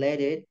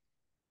laid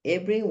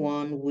every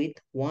one with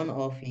one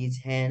of his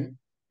hand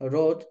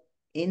wrought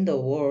in the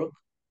work,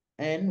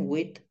 and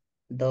with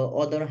the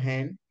other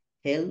hand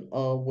held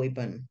a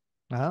weapon.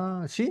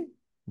 See,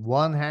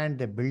 one hand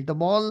they built the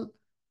wall,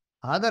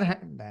 other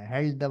hand they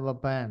held the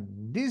weapon.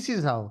 This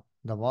is how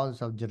the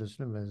walls of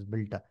Jerusalem was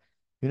built.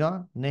 You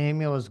know,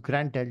 Nehemiah was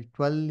granted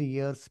 12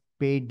 years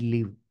paid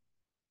leave.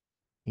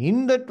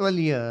 In the 12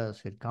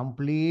 years, it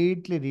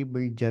completely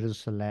rebuilt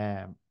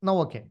Jerusalem. Now,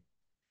 okay,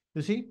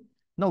 you see,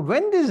 now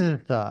when this is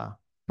the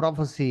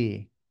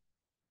prophecy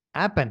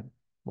happened,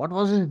 what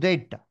was his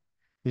date?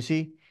 You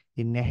see,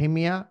 in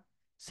Nehemiah,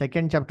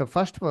 second chapter,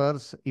 first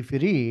verse, if you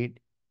read,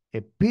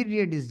 a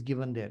period is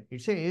given there.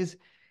 It says,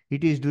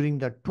 it is during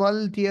the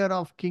 12th year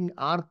of King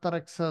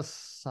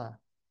Artaxerxes.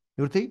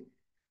 You see,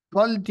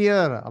 12th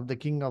year of the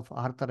king of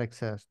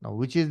Artaxerxes. Now,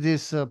 which is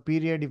this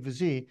period?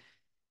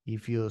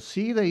 If you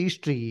see the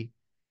history,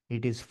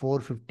 it is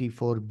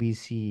 454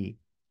 BC.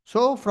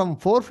 So, from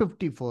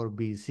 454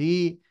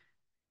 BC,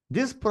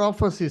 this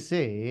prophecy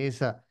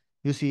says,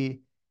 you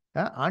see,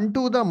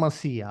 unto the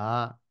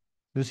Messiah,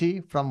 you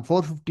see, from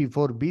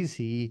 454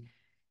 BC,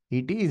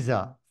 it is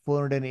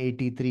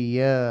 483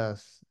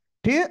 years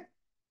till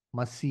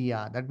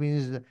Messiah. That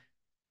means,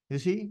 you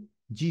see,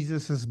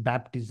 Jesus'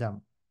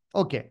 baptism.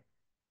 Okay.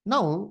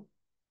 Now,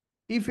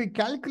 if we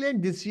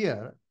calculate this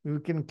year, we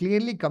can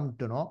clearly come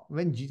to know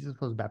when Jesus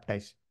was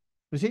baptized.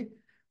 You see,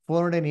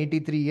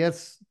 483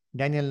 years,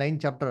 Daniel 9,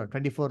 chapter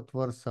 24th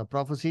verse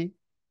prophecy.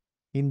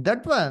 In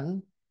that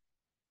one,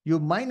 you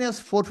minus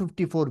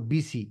 454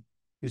 BC.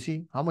 You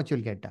see, how much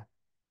you'll get?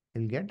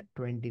 You'll get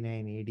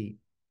 29 AD.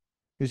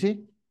 You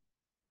see,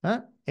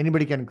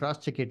 anybody can cross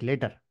check it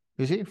later.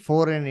 You see,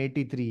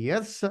 483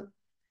 years.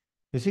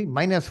 You see,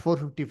 minus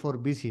 454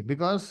 BC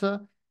because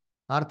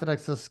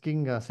Artaxerxes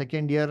king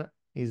second year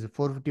is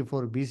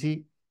 454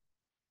 BC.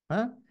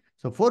 Huh?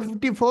 So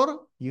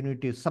 454, you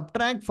need to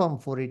subtract from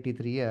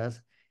 483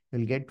 years,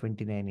 you'll get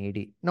 29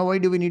 AD. Now, why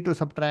do we need to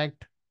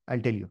subtract?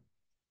 I'll tell you.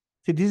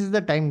 See, this is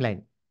the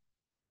timeline.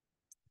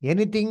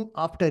 Anything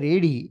after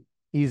AD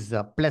is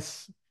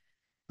plus,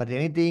 but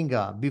anything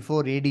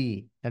before AD,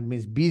 that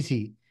means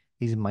BC,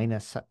 is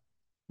minus.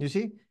 You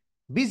see,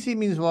 BC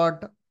means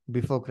what?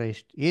 Before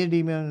Christ. AD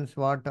means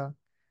what?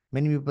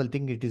 Many people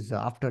think it is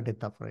after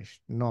death of Christ.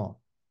 No.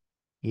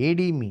 AD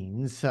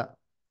means,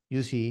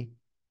 you see,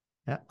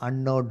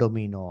 anno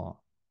domino.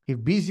 If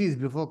BC is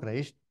before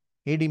Christ,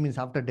 AD means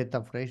after death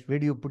of Christ. Where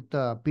do you put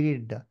the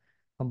period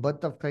from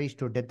birth of Christ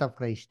to death of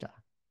Christ?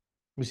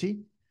 You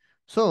see?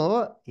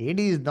 So, AD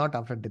is not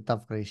after death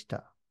of Christ.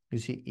 You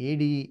see,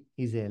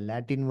 AD is a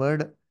Latin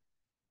word,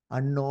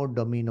 anno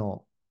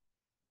domino.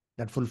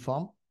 That full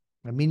form,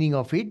 the meaning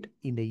of it,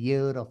 in the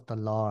year of the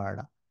Lord.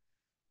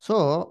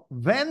 So,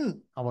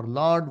 when our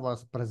Lord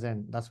was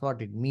present, that's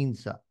what it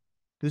means.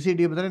 You see,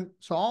 dear brethren,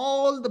 so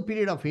all the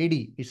period of AD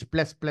is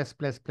plus, plus,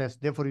 plus, plus.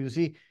 Therefore, you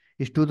see,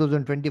 it's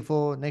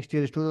 2024, next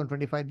year is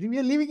 2025. We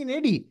are living in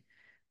AD.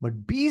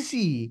 But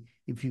BC,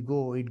 if you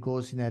go, it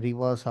goes in a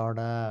reverse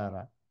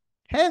order.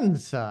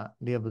 Hence,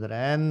 dear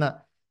brethren,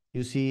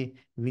 you see,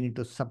 we need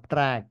to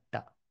subtract,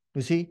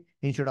 you see,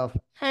 instead of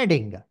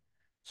adding.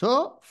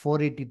 So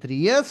 483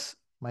 years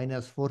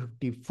minus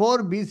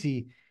 454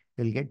 BC,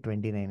 you'll get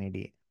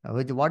 29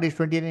 AD. What is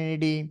 29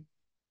 AD?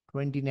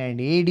 29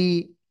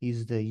 AD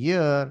is the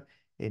year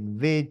in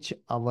which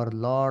our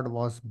Lord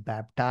was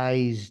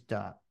baptized.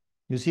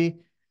 You see,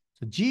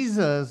 so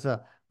Jesus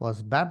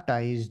was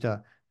baptized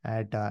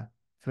at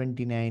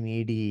 29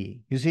 AD.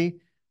 You see,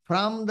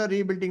 from the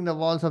rebuilding the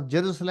walls of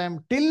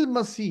Jerusalem till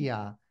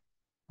Messiah,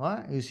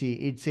 you see,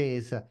 it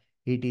says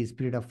it is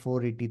period of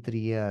 483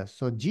 years.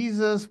 So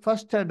Jesus'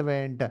 first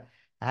advent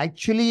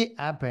actually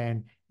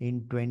happened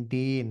in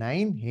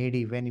 29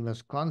 AD when he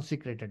was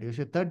consecrated. You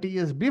see, 30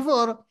 years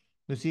before,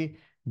 you see,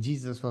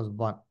 Jesus was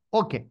born.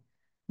 Okay.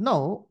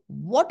 Now,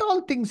 what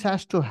all things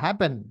has to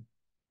happen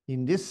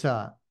in this,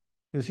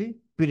 you see,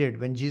 period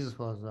when Jesus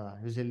was,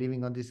 you see,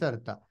 living on this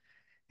earth?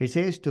 It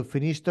says to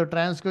finish the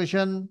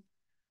transgression,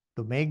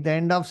 to make the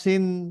end of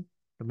sin,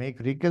 to make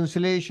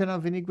reconciliation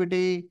of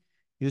iniquity,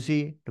 you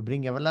see, to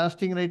bring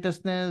everlasting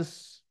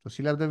righteousness, to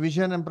seal up the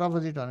vision and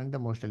prophecy, to anoint the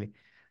most holy.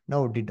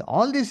 Now, did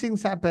all these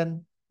things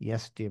happen?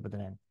 Yes, dear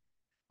brethren.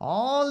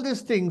 All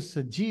these things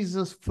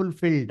Jesus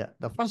fulfilled.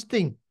 The first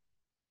thing,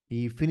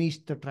 he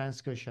finished the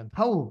transgression.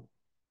 How?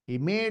 He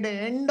made an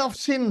end of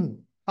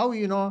sin. How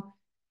you know?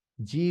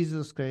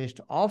 Jesus Christ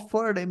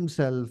offered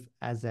himself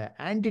as an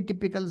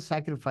antitypical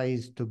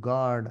sacrifice to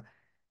God,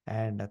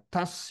 and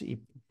thus he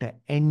put an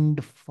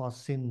end for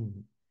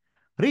sin.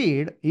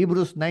 Read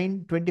Hebrews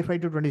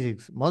 9:25 to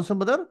 26. Mausam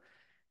brother,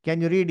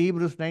 can you read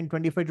Hebrews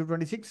 9:25 to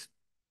 26?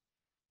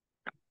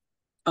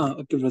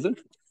 Okay, brother.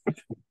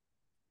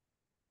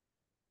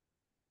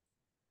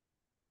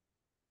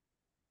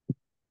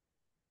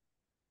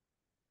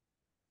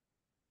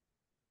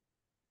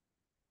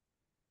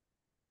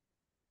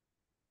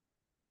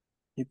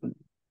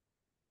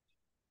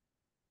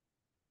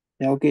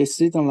 Yeah, okay, it's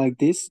written like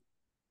this.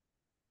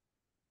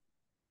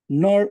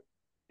 Nor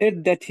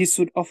yet that he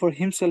should offer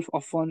himself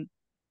often,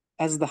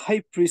 as the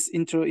high priest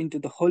enter into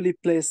the holy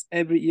place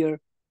every year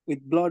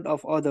with blood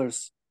of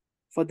others.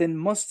 For then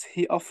must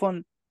he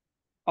often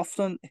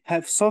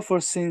have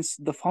suffered since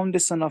the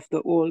foundation of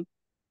the world,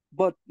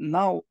 but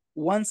now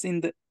once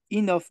in the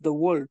end of the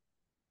world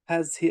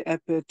has he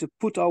appeared to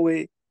put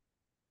away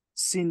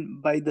sin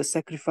by the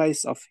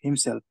sacrifice of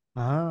himself.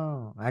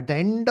 At the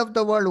end of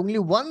the world, only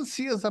once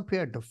he has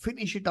appeared to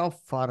finish it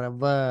off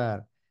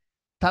forever.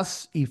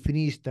 Thus he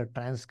finished the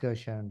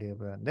transgression, dear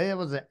brother. There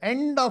was the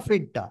end of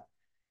it.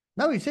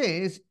 Now he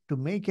says to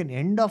make an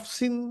end of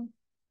sin.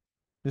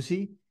 You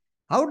see,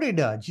 how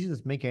did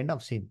Jesus make an end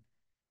of sin?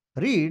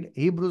 Read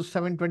Hebrews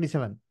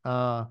 7:27.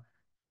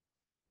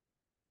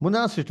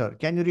 Muna sister,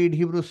 can you read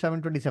Hebrews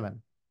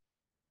 7:27?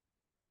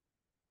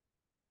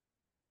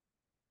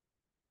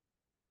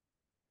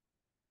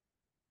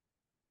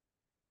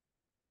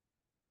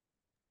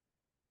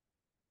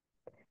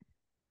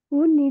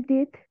 Who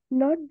needeth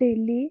not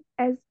daily,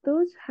 as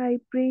those high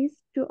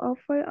priests, to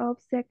offer up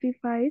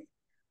sacrifice,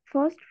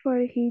 first for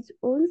his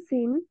own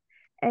sin,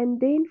 and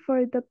then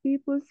for the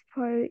people's.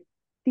 For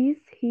this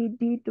he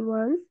did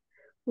once,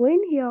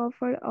 when he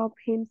offered up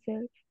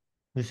himself.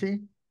 You see,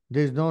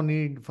 there is no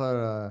need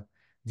for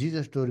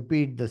Jesus to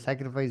repeat the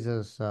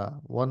sacrifices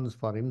once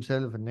for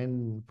himself and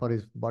then for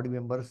his body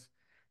members.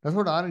 That's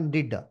what Aaron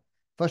did.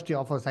 First, he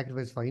offered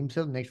sacrifice for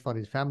himself, next for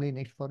his family,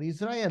 next for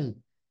Israel.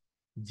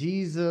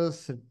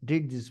 Jesus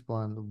did this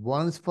one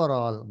once for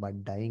all by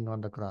dying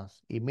on the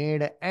cross. He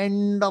made an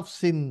end of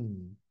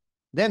sin.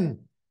 Then,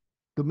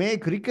 to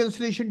make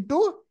reconciliation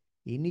to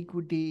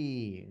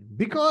iniquity.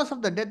 Because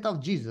of the death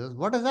of Jesus,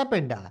 what has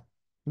happened?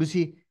 You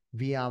see,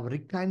 we are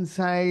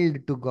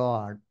reconciled to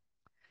God.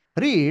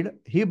 Read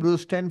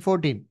Hebrews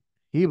 10:14.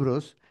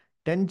 Hebrews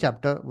 10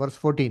 chapter verse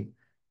 14.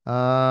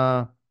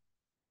 Uh,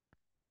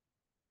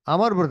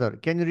 Amar brother,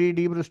 can you read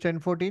Hebrews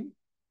 10:14?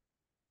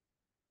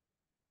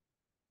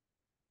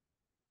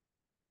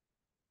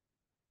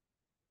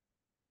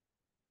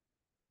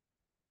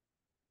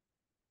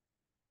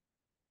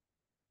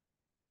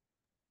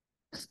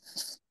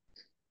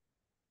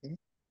 Okay.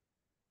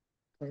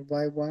 For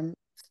by one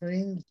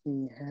offering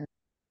he hath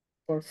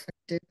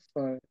perfected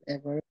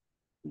forever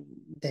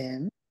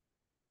them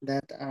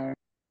that are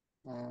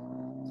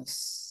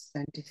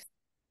sanctified.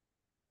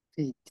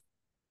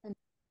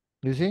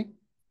 You see?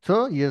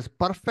 So he has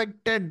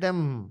perfected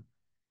them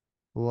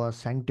who are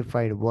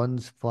sanctified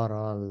once for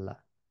all.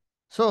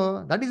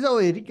 So that is how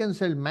he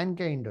reconciled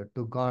mankind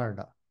to God.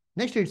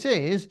 Next it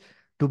says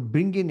to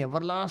bring in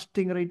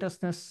everlasting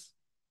righteousness.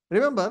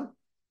 Remember,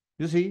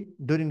 you see,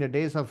 during the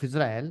days of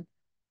Israel,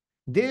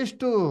 they used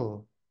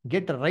to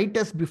get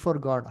righteous before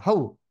God.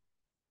 How?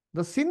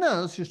 The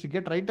sinners used to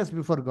get righteous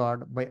before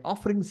God by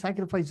offering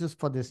sacrifices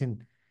for their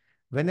sin.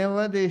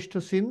 Whenever they used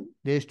to sin,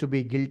 they used to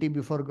be guilty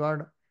before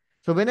God.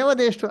 So whenever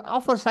they used to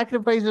offer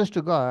sacrifices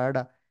to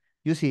God,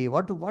 you see,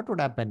 what would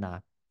happen?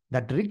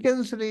 That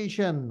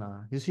reconciliation,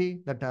 you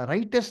see, that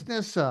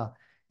righteousness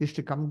used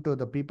to come to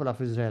the people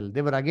of Israel.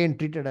 They were again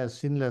treated as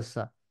sinless.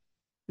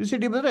 You see,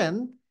 dear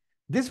brethren,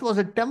 this was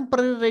a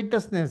temporary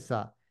righteousness.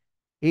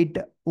 It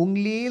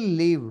only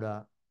lived,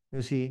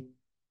 you see,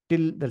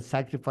 till the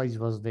sacrifice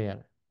was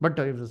there. But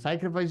if the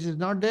sacrifice is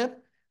not there,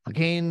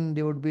 again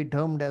they would be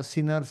termed as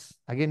sinners.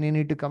 Again, you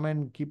need to come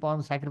and keep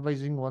on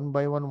sacrificing one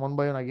by one,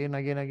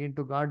 again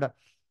to God.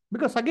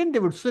 Because again they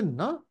would sin,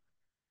 no?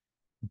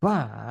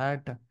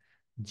 But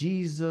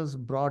Jesus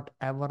brought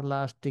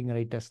everlasting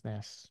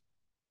righteousness.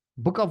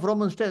 Book of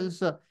Romans tells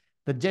the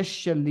just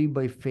shall live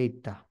by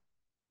faith.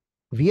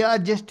 We are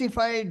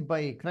justified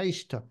by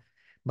Christ.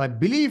 By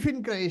belief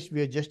in Christ,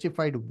 we are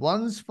justified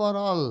once for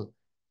all.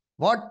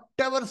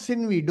 Whatever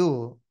sin we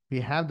do, we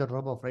have the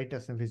robe of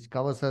righteousness which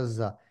covers us,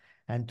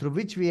 and through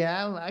which we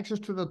have access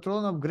to the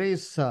throne of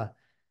grace.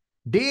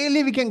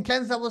 Daily we can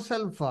cleanse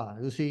ourselves.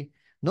 You see,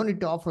 no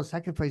need to offer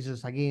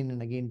sacrifices again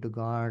and again to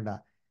God.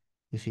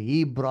 You see,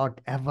 He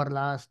brought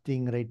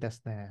everlasting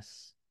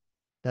righteousness.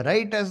 The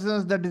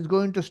righteousness that is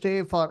going to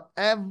stay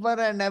forever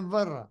and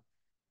ever.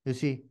 You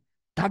see,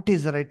 that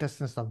is the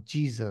righteousness of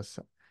Jesus.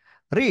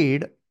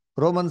 Read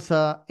Romans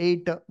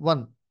 8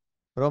 1.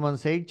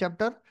 Romans 8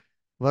 chapter,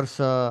 verse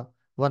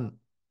 1.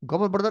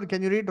 Gopal brother,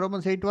 can you read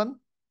Romans 8 1?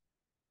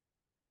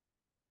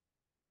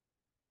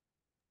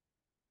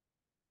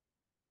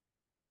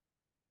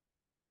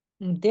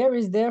 There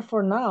is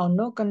therefore now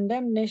no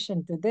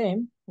condemnation to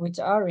them which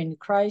are in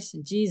Christ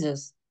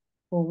Jesus,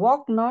 who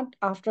walk not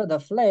after the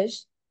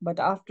flesh, but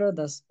after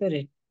the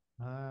Spirit.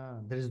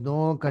 There is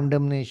no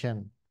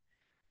condemnation.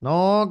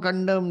 No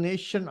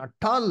condemnation at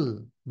all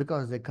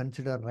because they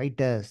consider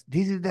righteous.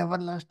 This is the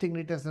everlasting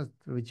righteousness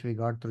which we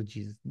got through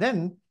Jesus.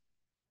 Then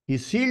He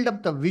sealed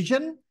up the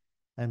vision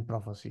and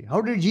prophecy.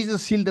 How did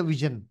Jesus seal the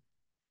vision?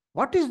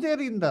 What is there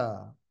in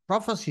the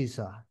prophecies?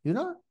 You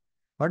know?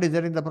 What is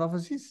there in the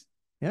prophecies?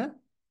 Yeah?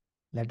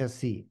 Let us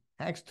see.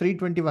 Acts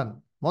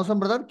 3:21. Mosam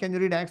brother, can you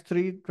read Acts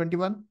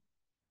 3:21?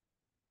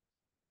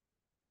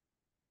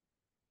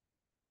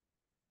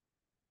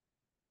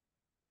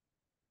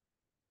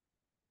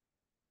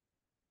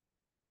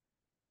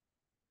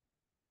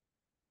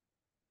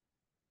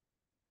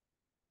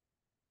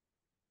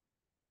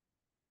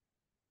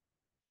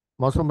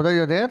 Mosam brother,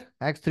 you're there?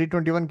 Acts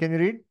 3:21, can you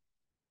read?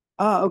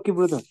 Okay,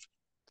 brother.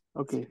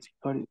 Okay,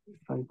 sorry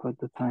for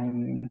the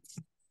time.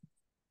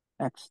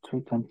 Acts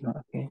 3:21.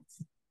 Okay.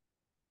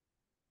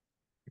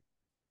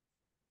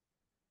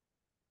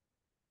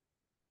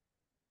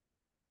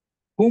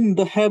 Whom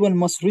the heaven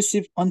must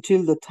receive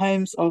until the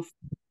times of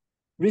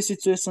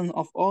restitution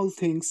of all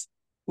things,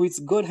 which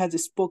God has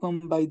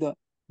spoken by the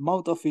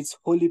mouth of his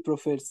holy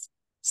prophets,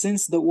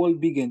 since the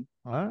world began.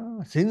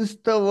 Since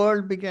the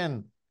world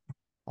began,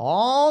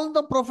 all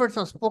the prophets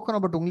have spoken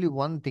about only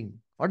one thing.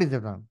 What is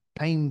that one?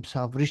 Times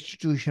of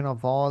restitution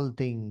of all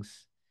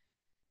things.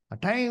 A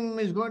time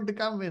is going to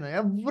come when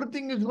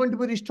everything is going to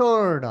be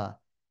restored.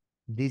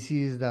 This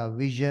is the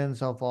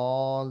visions of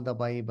all the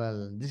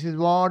Bible. This is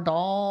what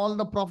all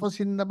the prophets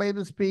in the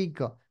Bible speak.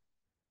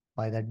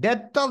 By the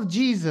death of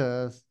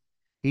Jesus,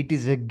 it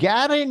is a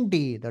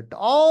guarantee that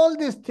all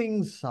these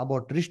things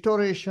about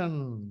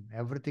restoration,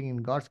 everything in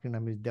God's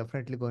kingdom is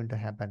definitely going to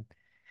happen.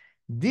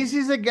 This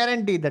is a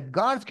guarantee that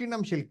God's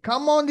kingdom shall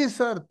come on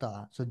this earth.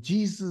 So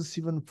Jesus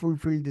even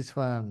fulfilled this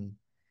one.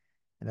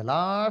 And the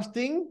last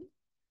thing,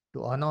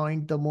 to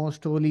anoint the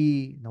most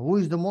holy. Now, who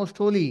is the most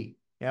holy?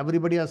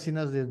 Everybody are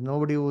sinners. There's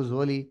nobody who is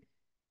holy.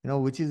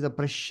 Which is the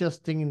precious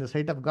thing in the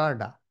sight of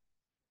God.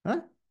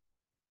 Huh?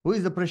 Who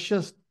is the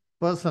precious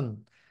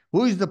person?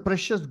 Who is the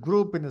precious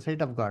group in the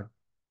sight of God?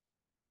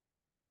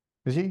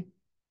 You see,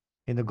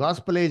 in the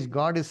gospel age,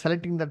 God is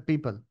selecting that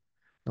people.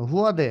 Now, who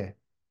are they?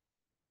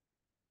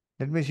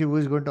 Let me see who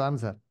is going to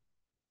answer.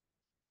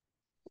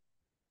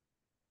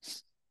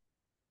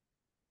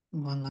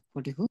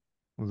 144.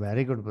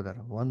 Very good, brother.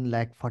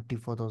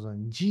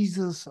 144,000.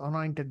 Jesus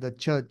anointed the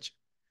church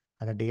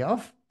at the day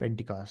of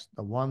Pentecost.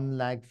 The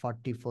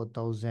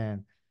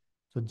 144,000.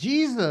 So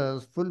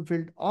Jesus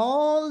fulfilled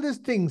all these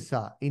things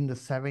in the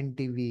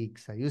 70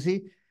 weeks. You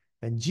see,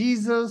 when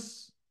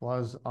Jesus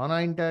was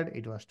anointed,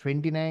 it was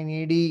 29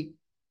 AD.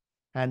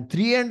 And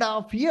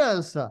 3.5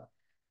 years,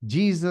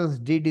 Jesus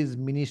did his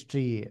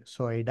ministry.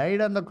 So he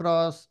died on the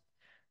cross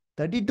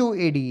 32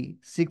 AD,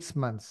 6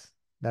 months.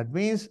 That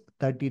means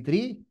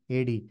 33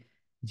 AD.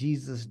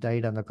 Jesus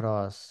died on the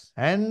cross.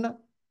 And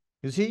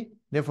you see,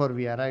 therefore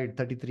we arrived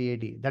 33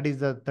 AD. That is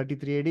the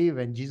 33 AD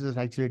when Jesus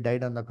actually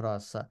died on the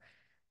cross.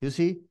 You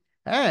see,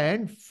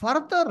 and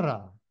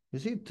further, you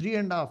see,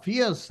 3.5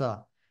 years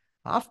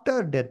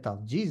after death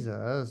of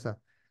Jesus,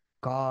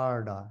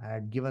 God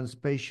had given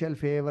special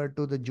favor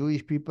to the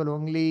Jewish people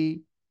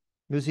only.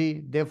 You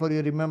see, therefore,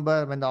 you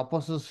remember when the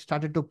apostles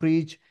started to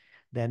preach,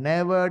 they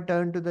never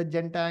turned to the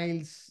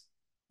Gentiles.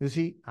 You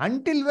see,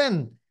 until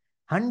when?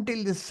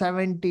 Until the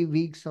 70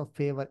 weeks of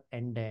favor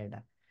ended.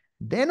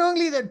 Then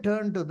only they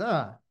turned to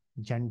the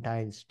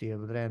Gentiles, dear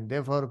brethren.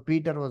 Therefore,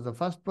 Peter was the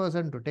first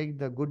person to take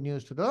the good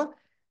news to the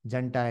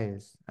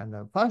Gentiles. And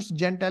the first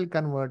Gentile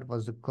convert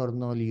was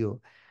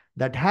Cornelio.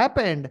 That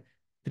happened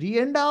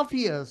 3.5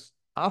 years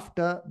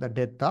after the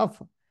death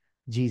of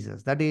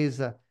Jesus. That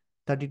is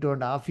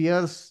 32.5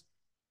 years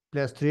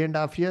plus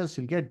 3.5 years,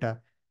 you'll get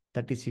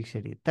 36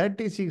 AD.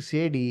 36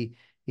 AD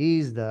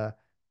is the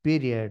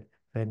period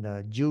when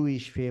the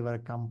Jewish favor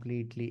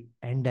completely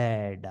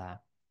ended.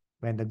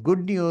 When the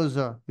good news,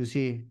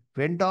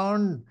 went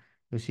on,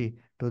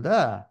 to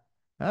the,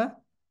 uh,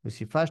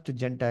 first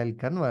Gentile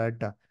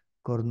convert,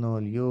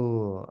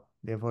 Cornelius.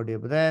 Therefore, dear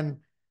brethren,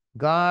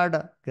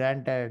 God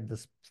granted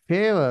this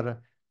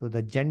favor to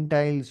the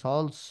Gentiles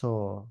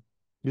also.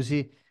 You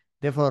see,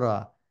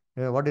 therefore,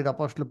 what did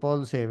Apostle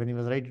Paul say when he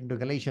was writing to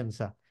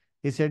Galatians?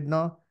 He said,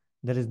 no,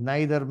 there is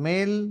neither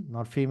male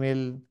nor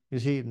female.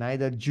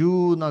 Neither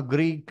Jew nor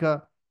Greek.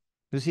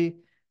 You see,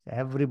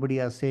 everybody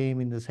are same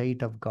in the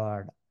sight of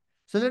God.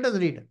 So let us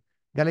read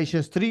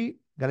Galatians 3,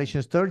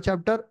 Galatians 3rd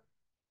chapter,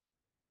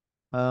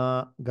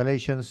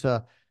 Galatians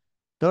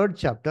 3rd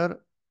chapter,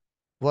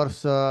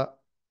 verse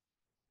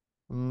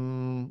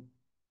mm,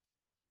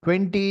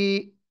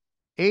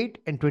 28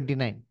 and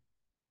 29.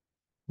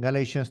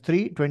 Galatians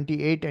 3,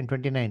 28 and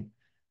 29.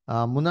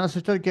 Muna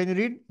sister, can you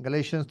read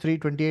Galatians 3,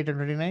 28 and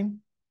 29?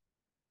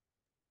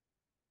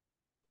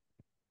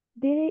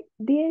 There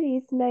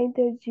is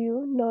neither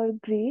Jew nor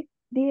Greek,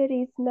 there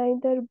is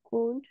neither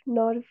bond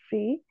nor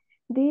free,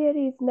 there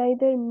is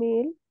neither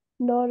male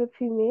nor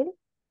female,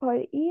 for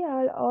ye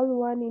are all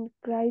one in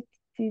Christ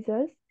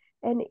Jesus.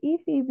 And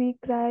if ye be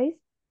Christ,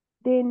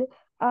 then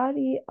are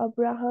ye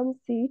Abraham's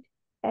seed,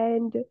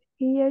 and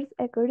heirs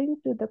according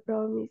to the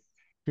promise.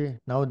 See,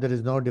 now there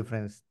is no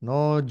difference.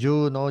 No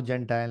Jew, no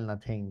Gentile,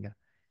 nothing.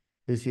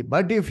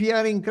 But if we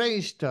are in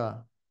Christ,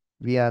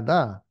 we are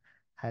the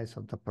heirs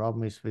of the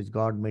promise which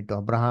God made to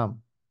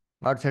Abraham.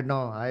 God said,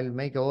 no, I'll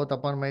make oath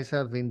upon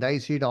myself. In thy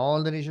seed,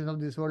 all the nations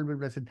of this world will be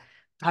blessed.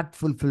 That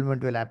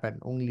fulfillment will happen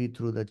only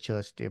through the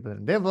church table.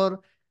 And therefore,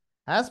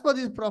 as per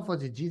this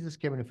prophecy, Jesus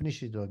came and finished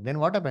his work. Then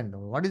what happened?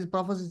 What does the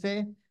prophecy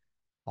say?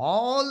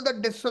 All the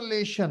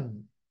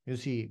desolation,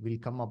 will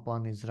come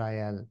upon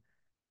Israel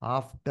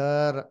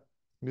after,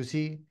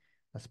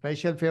 a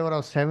special favor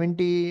of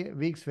 70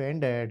 weeks were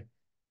ended.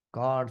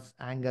 God's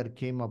anger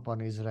came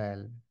upon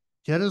Israel.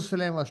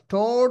 Jerusalem was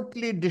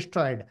totally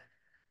destroyed.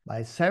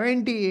 By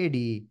 70 AD,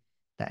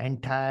 the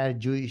entire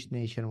Jewish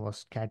nation was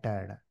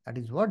scattered. That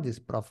is what this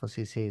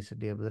prophecy says,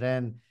 dear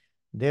brethren.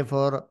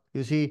 Therefore,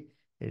 this is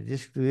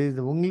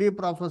the only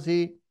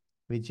prophecy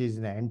which is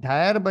in the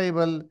entire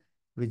Bible,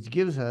 which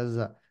gives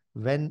us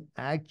when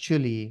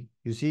actually,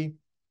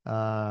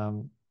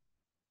 um,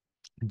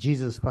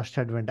 Jesus' first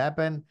advent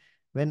happened,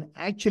 when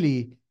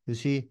actually,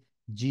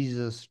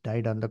 Jesus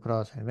died on the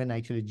cross, and when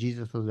actually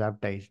Jesus was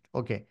baptized.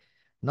 Okay,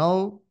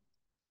 now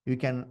you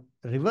can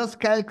reverse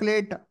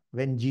calculate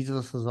when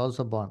Jesus was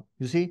also born.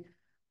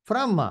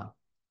 From,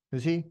 you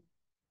see,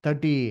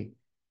 30,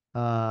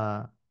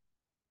 uh,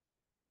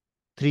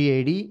 3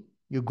 AD,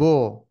 you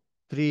go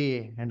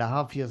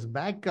 3.5 years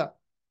back.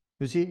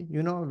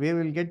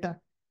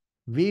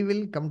 We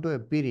will come to a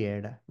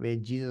period where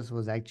Jesus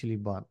was actually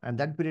born, and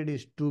that period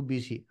is 2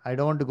 BC. I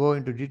don't want to go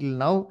into detail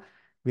now.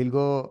 We'll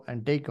go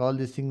and take all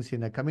these things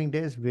in the coming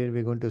days where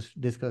we're going to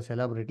discuss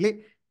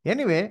elaborately.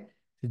 Anyway,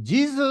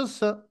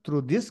 Jesus,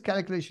 through this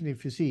calculation,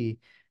 if you see,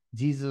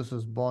 Jesus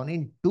was born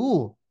in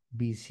 2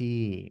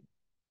 BC.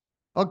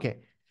 Okay.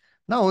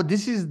 Now,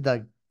 this is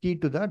the key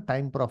to the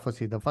time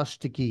prophecy, the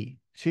first key.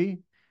 See?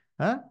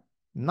 Huh?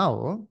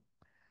 Now,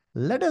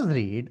 let us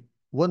read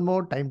one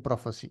more time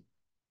prophecy.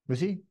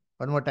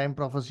 One more time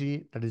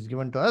prophecy that is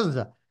given to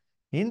us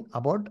in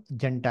about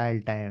Gentile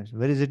times.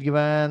 Where is it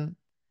given?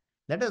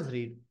 Let us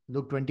read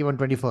Luke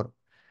 21:24.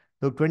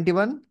 Luke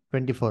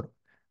 21:24.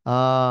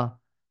 Uh,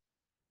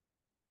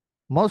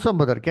 Mosam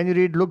brother, can you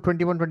read Luke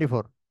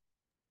 21:24?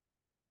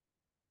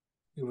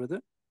 You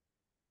brother?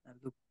 And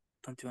Luke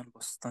 21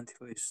 verse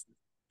 24 is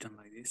done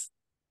like this.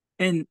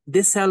 And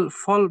they shall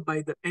fall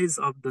by the edge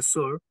of the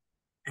sword,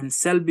 and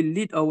shall be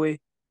led away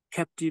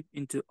captive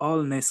into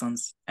all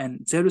nations,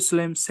 and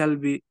Jerusalem shall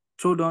be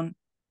trodden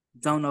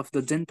down of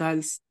the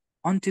Gentiles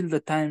until the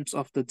times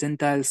of the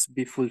Gentiles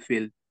be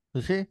fulfilled.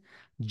 You see,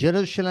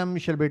 Jerusalem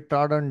shall be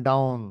trodden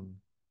down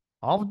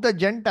of the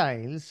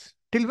Gentiles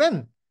till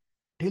when?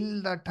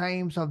 Till the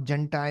times of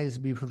Gentiles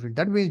be fulfilled.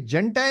 That means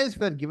Gentiles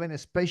were given a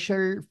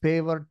special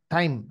favor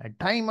time. A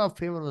time of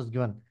favor was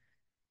given.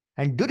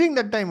 And during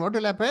that time, what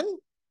will happen?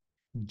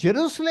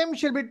 Jerusalem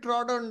shall be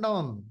trodden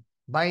down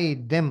by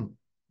them,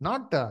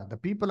 not the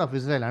people of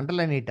Israel.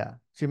 Underline it.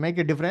 See, make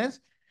a difference.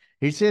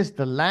 It says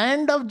the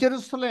land of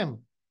Jerusalem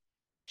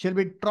shall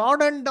be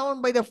trodden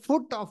down by the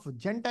foot of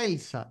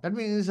Gentiles. That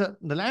means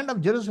the land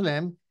of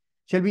Jerusalem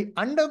shall be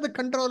under the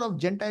control of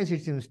Gentiles,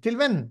 it seems. Till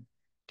when?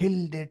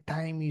 Till their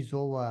time is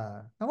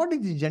over. Now, what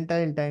is the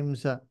Gentile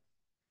times,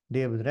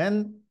 dear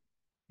brethren?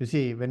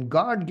 When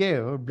God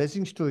gave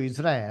blessings to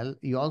Israel,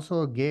 He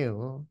also gave,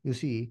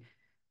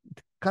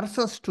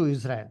 curses to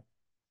Israel.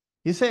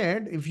 He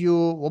said, if you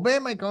obey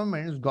my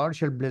commandments, God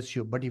shall bless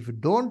you. But if you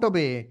don't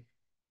obey,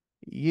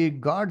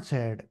 God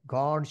said,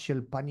 God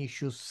shall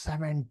punish you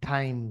 7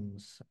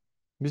 times.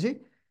 You see?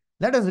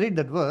 Let us read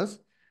that verse.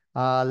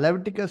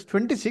 Leviticus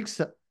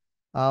 26,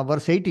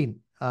 verse 18.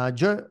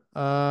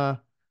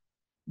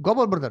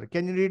 Gopal brother,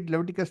 can you read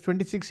Leviticus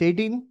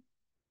 26:18?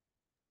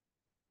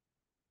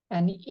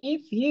 And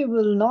if ye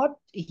will not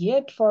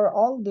yet for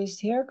all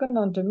this hearken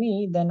unto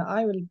me, then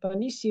I will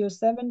punish you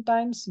 7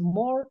 times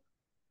more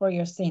for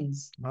your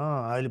sins.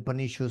 I will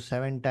punish you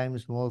 7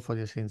 times more for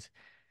your sins.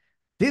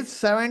 This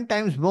 7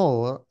 times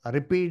more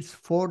repeats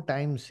 4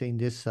 times in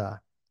this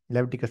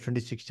Leviticus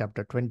 26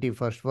 chapter,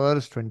 21st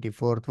verse,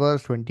 24th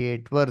verse,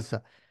 28th verse.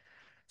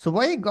 So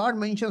why God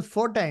mentions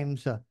 4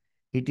 times?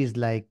 It is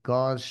like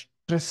God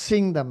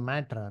stressing the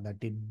matter that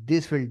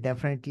this will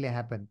definitely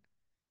happen.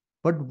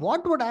 But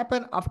what would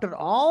happen after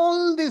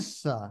all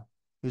this,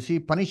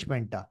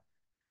 punishment?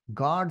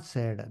 God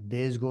said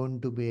there is going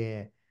to be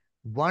a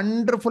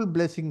wonderful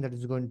blessing that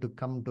is going to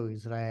come to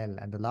Israel.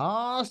 And the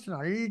last and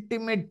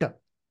ultimate,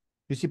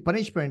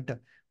 punishment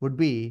would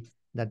be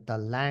that the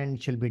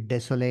land shall be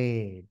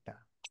desolate.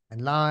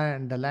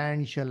 And the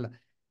land shall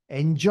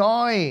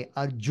enjoy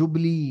our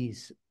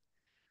jubilees.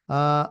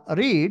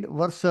 Read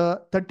verse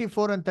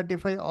 34 and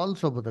 35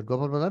 also, brother. Go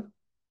for brother.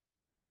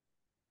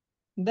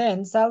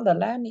 Then shall the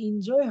land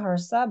enjoy her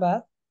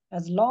Sabbath,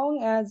 as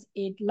long as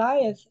it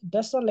lieth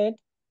desolate,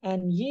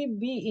 and ye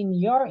be in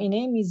your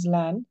enemy's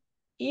land.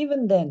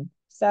 Even then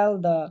shall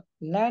the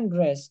land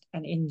rest,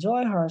 and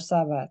enjoy her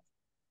Sabbath.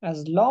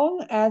 As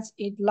long as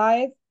it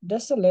lieth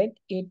desolate,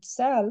 it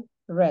shall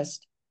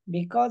rest,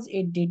 because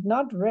it did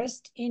not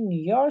rest in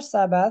your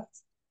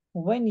Sabbaths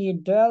when ye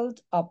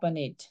dwelt upon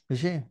it. You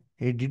see,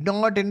 he did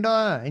not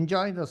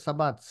enjoy the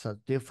Sabbaths.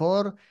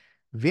 Therefore,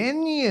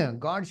 when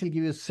God shall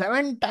give you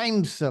 7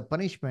 times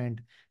punishment,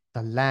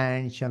 the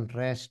land shall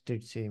rest,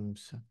 it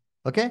seems.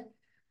 Okay?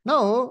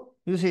 Now,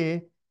 you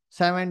see,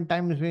 7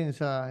 times means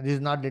this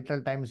is not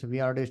literal times. We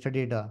already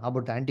studied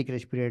about the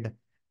Antichrist period.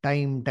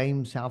 Time,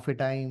 times, half a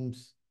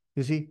times.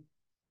 You see,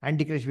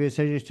 Antichrist we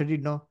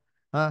studied no?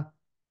 Huh?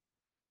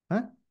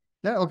 Huh?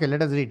 Okay,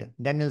 let us read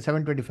Daniel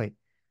 7:25.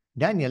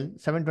 Daniel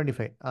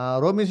 7:25.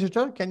 Romy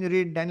sister, can you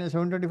read Daniel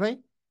 7:25?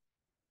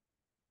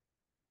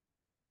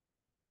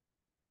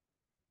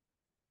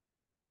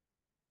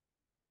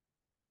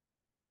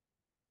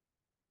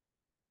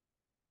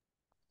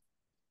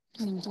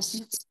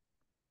 Just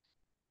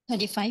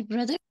 35,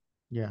 brother.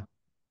 Yeah.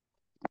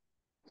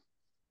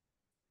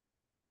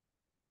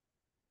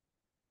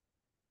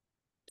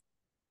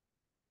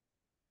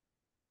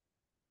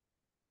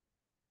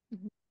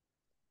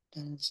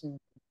 Thanks, uh,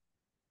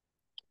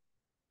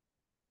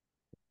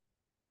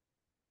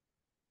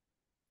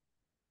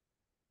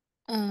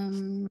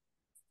 Um,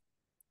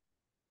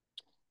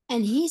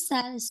 and he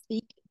shall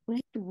speak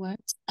great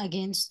words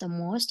against the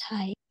Most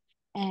High,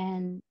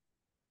 and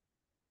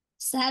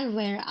shall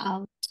wear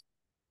out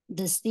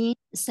the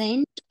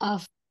saint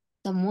of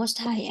the Most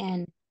High,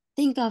 and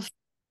think of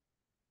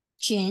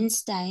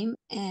change time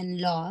and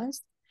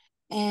laws,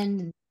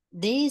 and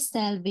they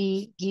shall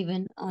be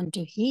given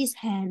unto his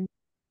hand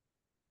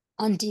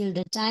until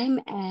the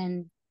times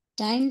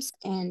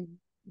and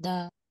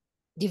the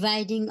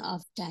dividing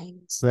of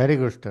times. Very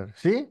good, sir.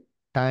 See,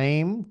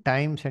 time,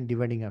 times, and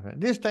dividing of it.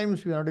 These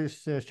times we already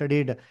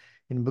studied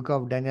in book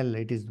of Daniel.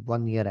 It is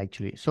 1 year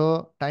actually.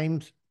 So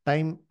times,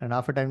 time, and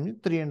half a time,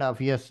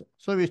 3.5 years.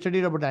 So we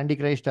studied about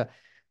Antichrist.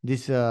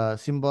 This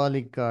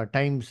symbolic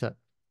times.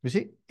 You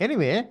see.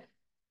 Anyway,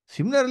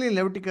 similarly,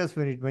 Leviticus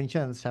when it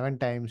mentions 7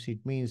 times,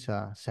 it means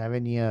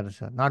 7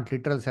 years, not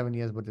literal 7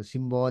 years, but the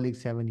symbolic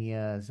 7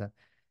 years.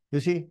 You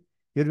see,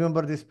 you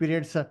remember these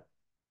periods.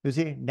 You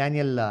see,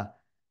 Daniel.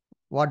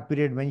 What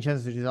period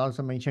mentions it is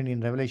also mentioned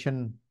in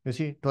Revelation, you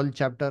see, 12th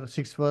chapter,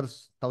 6th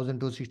verse,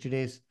 1260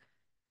 days.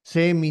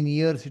 Same in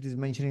years, it is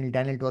mentioned in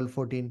Daniel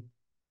 12:14.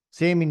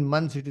 Same in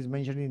months, it is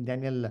mentioned in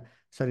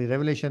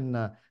Revelation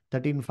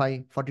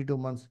 13:5, 42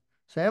 months.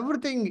 So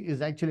everything is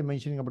actually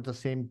mentioning about the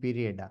same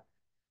period.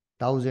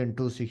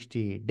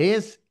 1260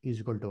 days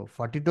is equal to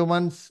 42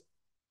 months.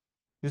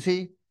 You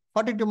see,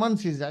 42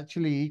 months is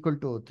actually equal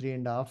to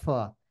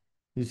 3.5,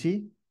 you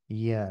see,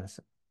 years.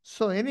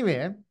 So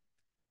anyway,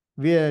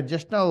 we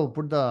just now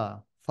put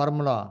the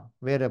formula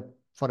where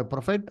for a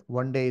prophet,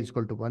 1 day is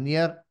equal to 1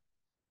 year.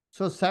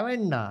 So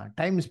 7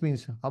 times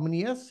means how many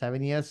years?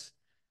 7 years.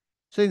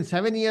 So in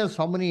 7 years,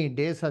 how many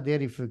days are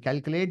there? If you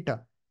calculate,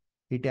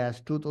 it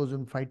has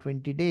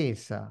 2,520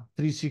 days,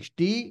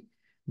 360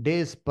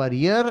 days per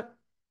year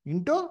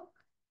into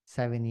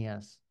 7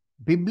 years.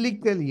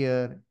 Biblical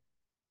year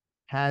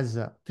has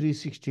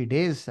 360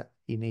 days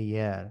in a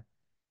year.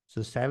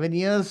 So 7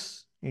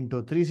 years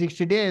into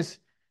 360 days,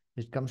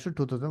 it comes to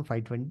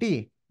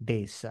 2,520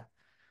 days.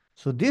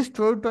 So this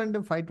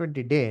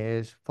 12,520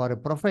 days for a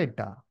prophet,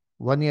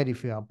 1 year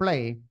if you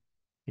apply,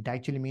 it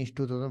actually means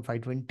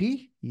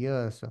 2,520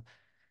 years.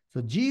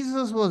 So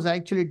Jesus was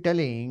actually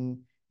telling,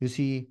 you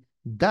see,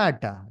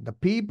 that the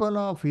people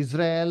of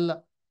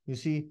Israel, you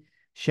see,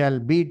 shall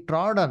be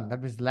trodden.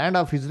 That means land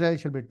of Israel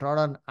shall be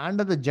trodden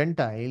under the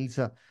Gentiles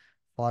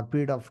for a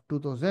period of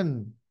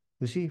 2,000,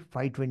 you see,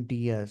 520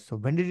 years. So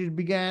when did it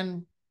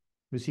begin?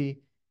 You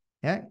see,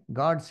 yeah,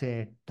 God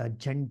said the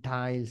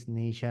Gentiles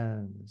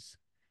nations,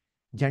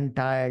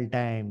 Gentile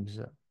times.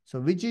 So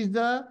which is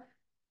the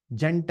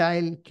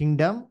Gentile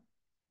kingdom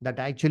that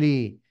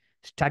actually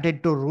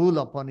started to rule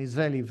upon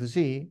Israel? If you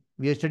see,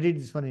 We have studied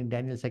this one in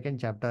Daniel 2nd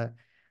chapter.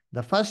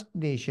 The first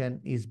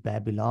nation is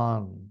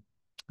Babylon.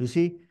 You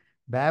see,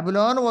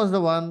 Babylon was the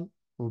one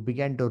who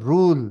began to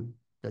rule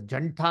the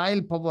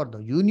Gentile power, the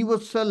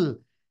universal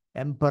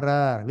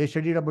emperor. We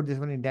studied about this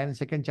one in Daniel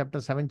 2nd chapter,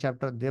 7th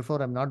chapter.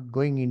 Therefore, I'm not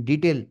going in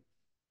detail.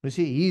 You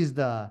see, he is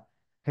the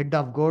head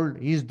of gold,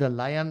 he is the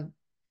lion.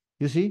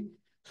 You see,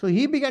 so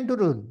he began to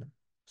rule.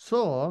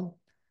 So,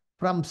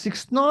 from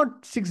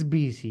 606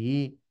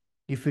 BC,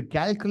 if we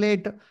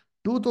calculate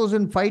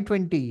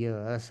 2520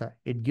 years,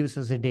 it gives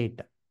us a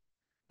date.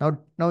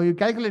 Now you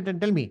calculate and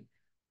tell me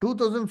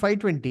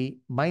 2520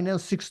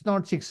 minus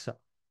 606,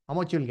 how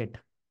much you'll get?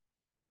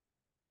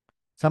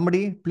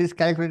 Somebody please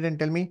calculate and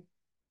tell me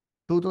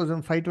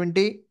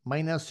 2520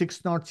 minus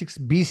 606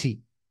 BC.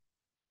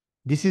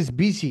 This is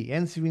BC,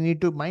 hence we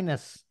need to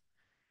minus.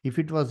 If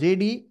it was AD,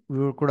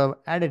 we could have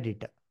added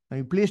it. Now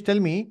you please tell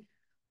me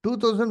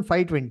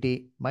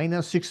 2520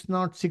 minus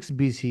 606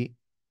 BC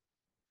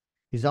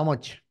is how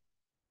much?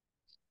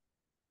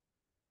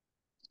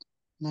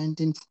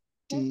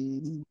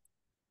 1914.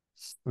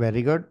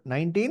 Very good.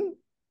 19?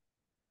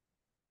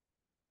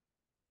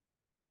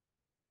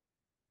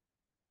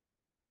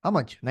 How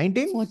much?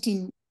 19?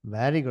 14.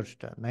 Very good,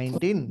 sir.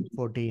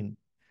 1914.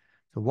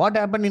 So what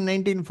happened in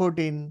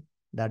 1914?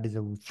 That is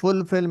a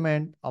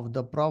fulfillment of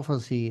the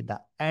prophecy, the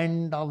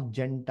end of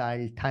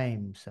Gentile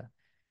times.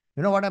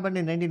 You know what happened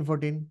in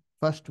 1914?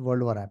 First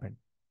World War happened.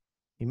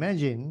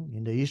 Imagine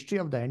in the history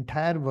of the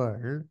entire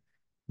world,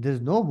 there is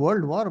no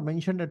World War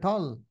mentioned at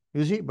all.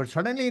 You see, but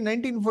suddenly in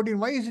 1914,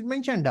 why is it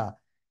mentioned?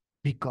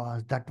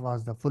 Because that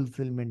was the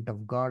fulfillment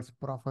of God's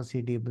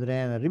prophecy, dear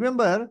brethren.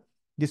 Remember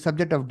the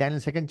subject of Daniel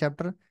 2nd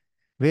chapter,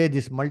 where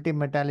this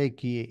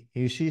multi-metallic,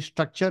 you see,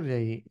 structure,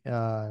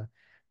 the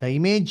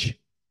image,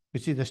 you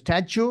see, the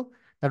statue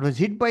that was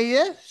hit by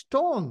a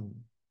stone.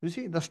 You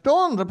see, the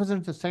stone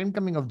represents the second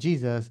coming of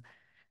Jesus,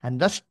 and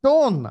the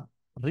stone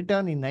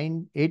returned in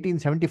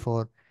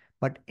 1874,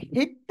 but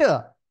hit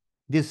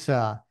this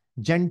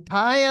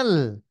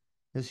Gentile,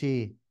 you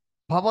see,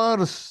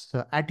 powers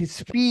at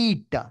his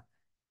feet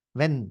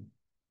when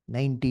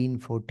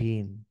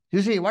 1914.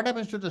 You see, what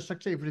happens to the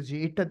structure if it is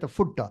hit at the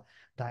foot?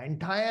 The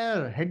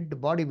entire head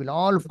body will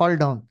all fall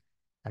down.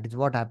 That is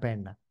what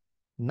happened.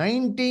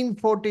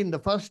 1914, the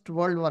First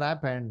World War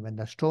happened when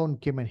the stone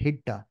came and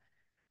hit.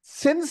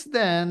 Since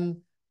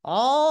then,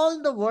 all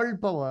the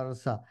world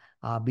powers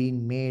are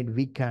being made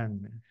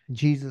weakened.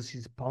 Jesus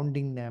is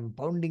pounding them,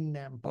 pounding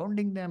them,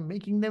 pounding them,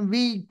 making them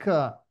weak.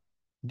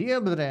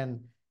 Dear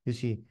brethren, you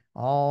see,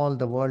 all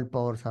the world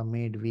powers are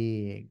made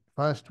weak.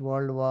 First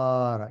World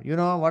War. You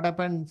know what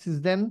happened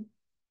since then?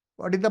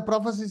 What did the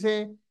prophecy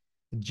say?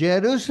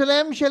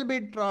 Jerusalem shall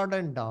be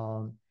trodden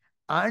down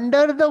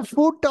under the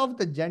foot of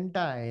the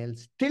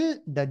Gentiles till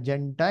the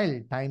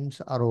Gentile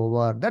times are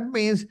over. That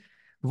means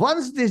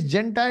once this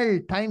Gentile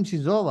times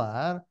is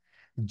over,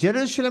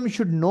 Jerusalem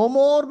should no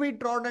more be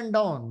trodden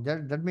down.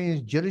 That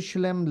means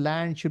Jerusalem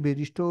land should be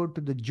restored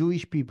to the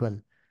Jewish people.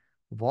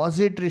 Was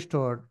it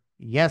restored?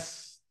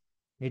 Yes,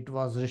 it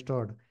was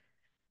restored.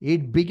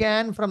 It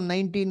began from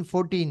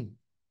 1914.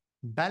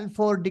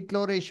 Balfour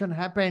Declaration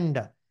happened,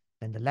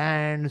 and the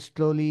land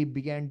slowly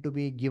began to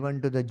be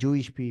given to the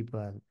Jewish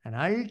people. And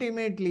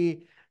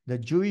ultimately, the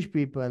Jewish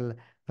people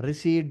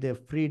received their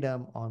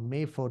freedom on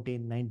May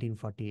 14,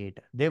 1948.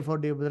 Therefore,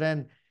 dear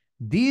brethren,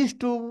 these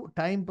two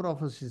time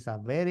prophecies are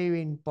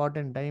very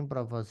important time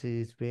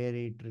prophecies where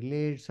it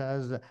relates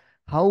us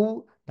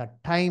how the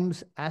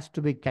times has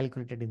to be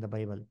calculated in the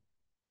Bible.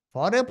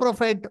 For a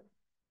prophet,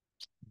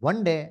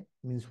 1 day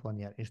means 1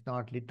 year. It's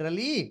not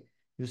literally,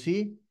 you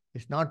see,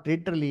 it's not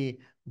literally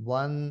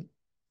 1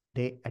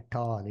 day at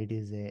all. It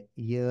is a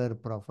year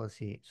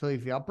prophecy. So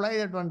if you apply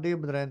that 1 day,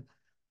 brethren,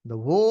 the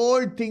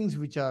whole things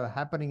which are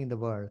happening in the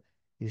world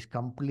is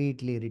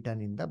completely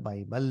written in the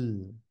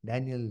Bible.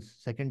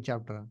 Daniel's 2nd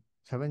chapter,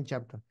 7th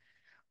chapter,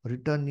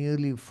 written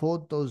nearly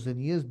 4,000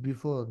 years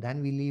before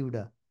than we lived.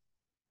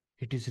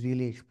 It is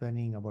really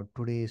explaining about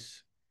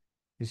today's,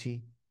 you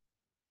see,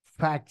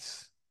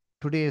 facts,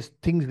 today's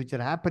things which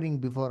are happening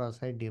before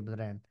us, right, dear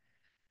brethren?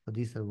 So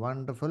these are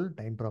wonderful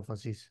time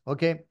prophecies.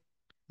 Okay.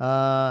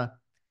 Uh,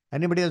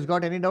 Anybody has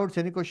got any doubts,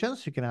 any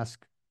questions? You can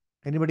ask.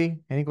 Anybody?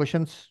 Any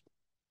questions?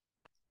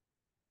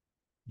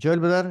 Joel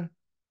brother,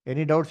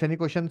 any doubts, any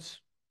questions?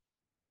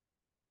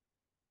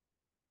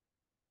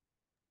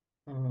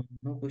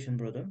 No question,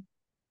 brother.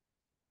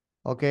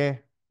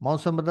 Okay.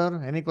 Monson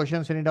brother, any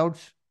questions, any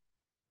doubts?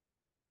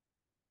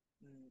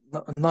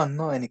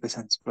 No, any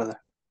questions, brother.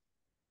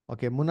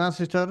 Okay. Muna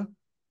sister.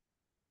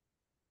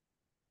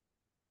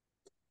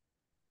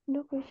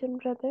 No question,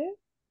 brother.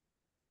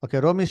 Okay.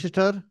 Romy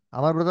sister.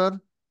 Amar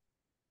brother.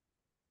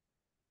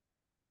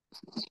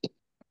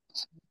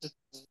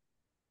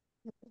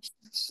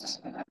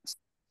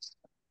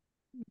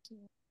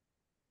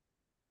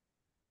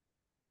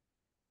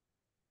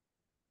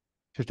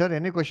 Sister,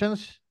 any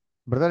questions?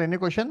 Brother, any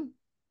question?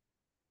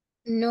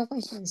 No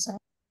question, sir.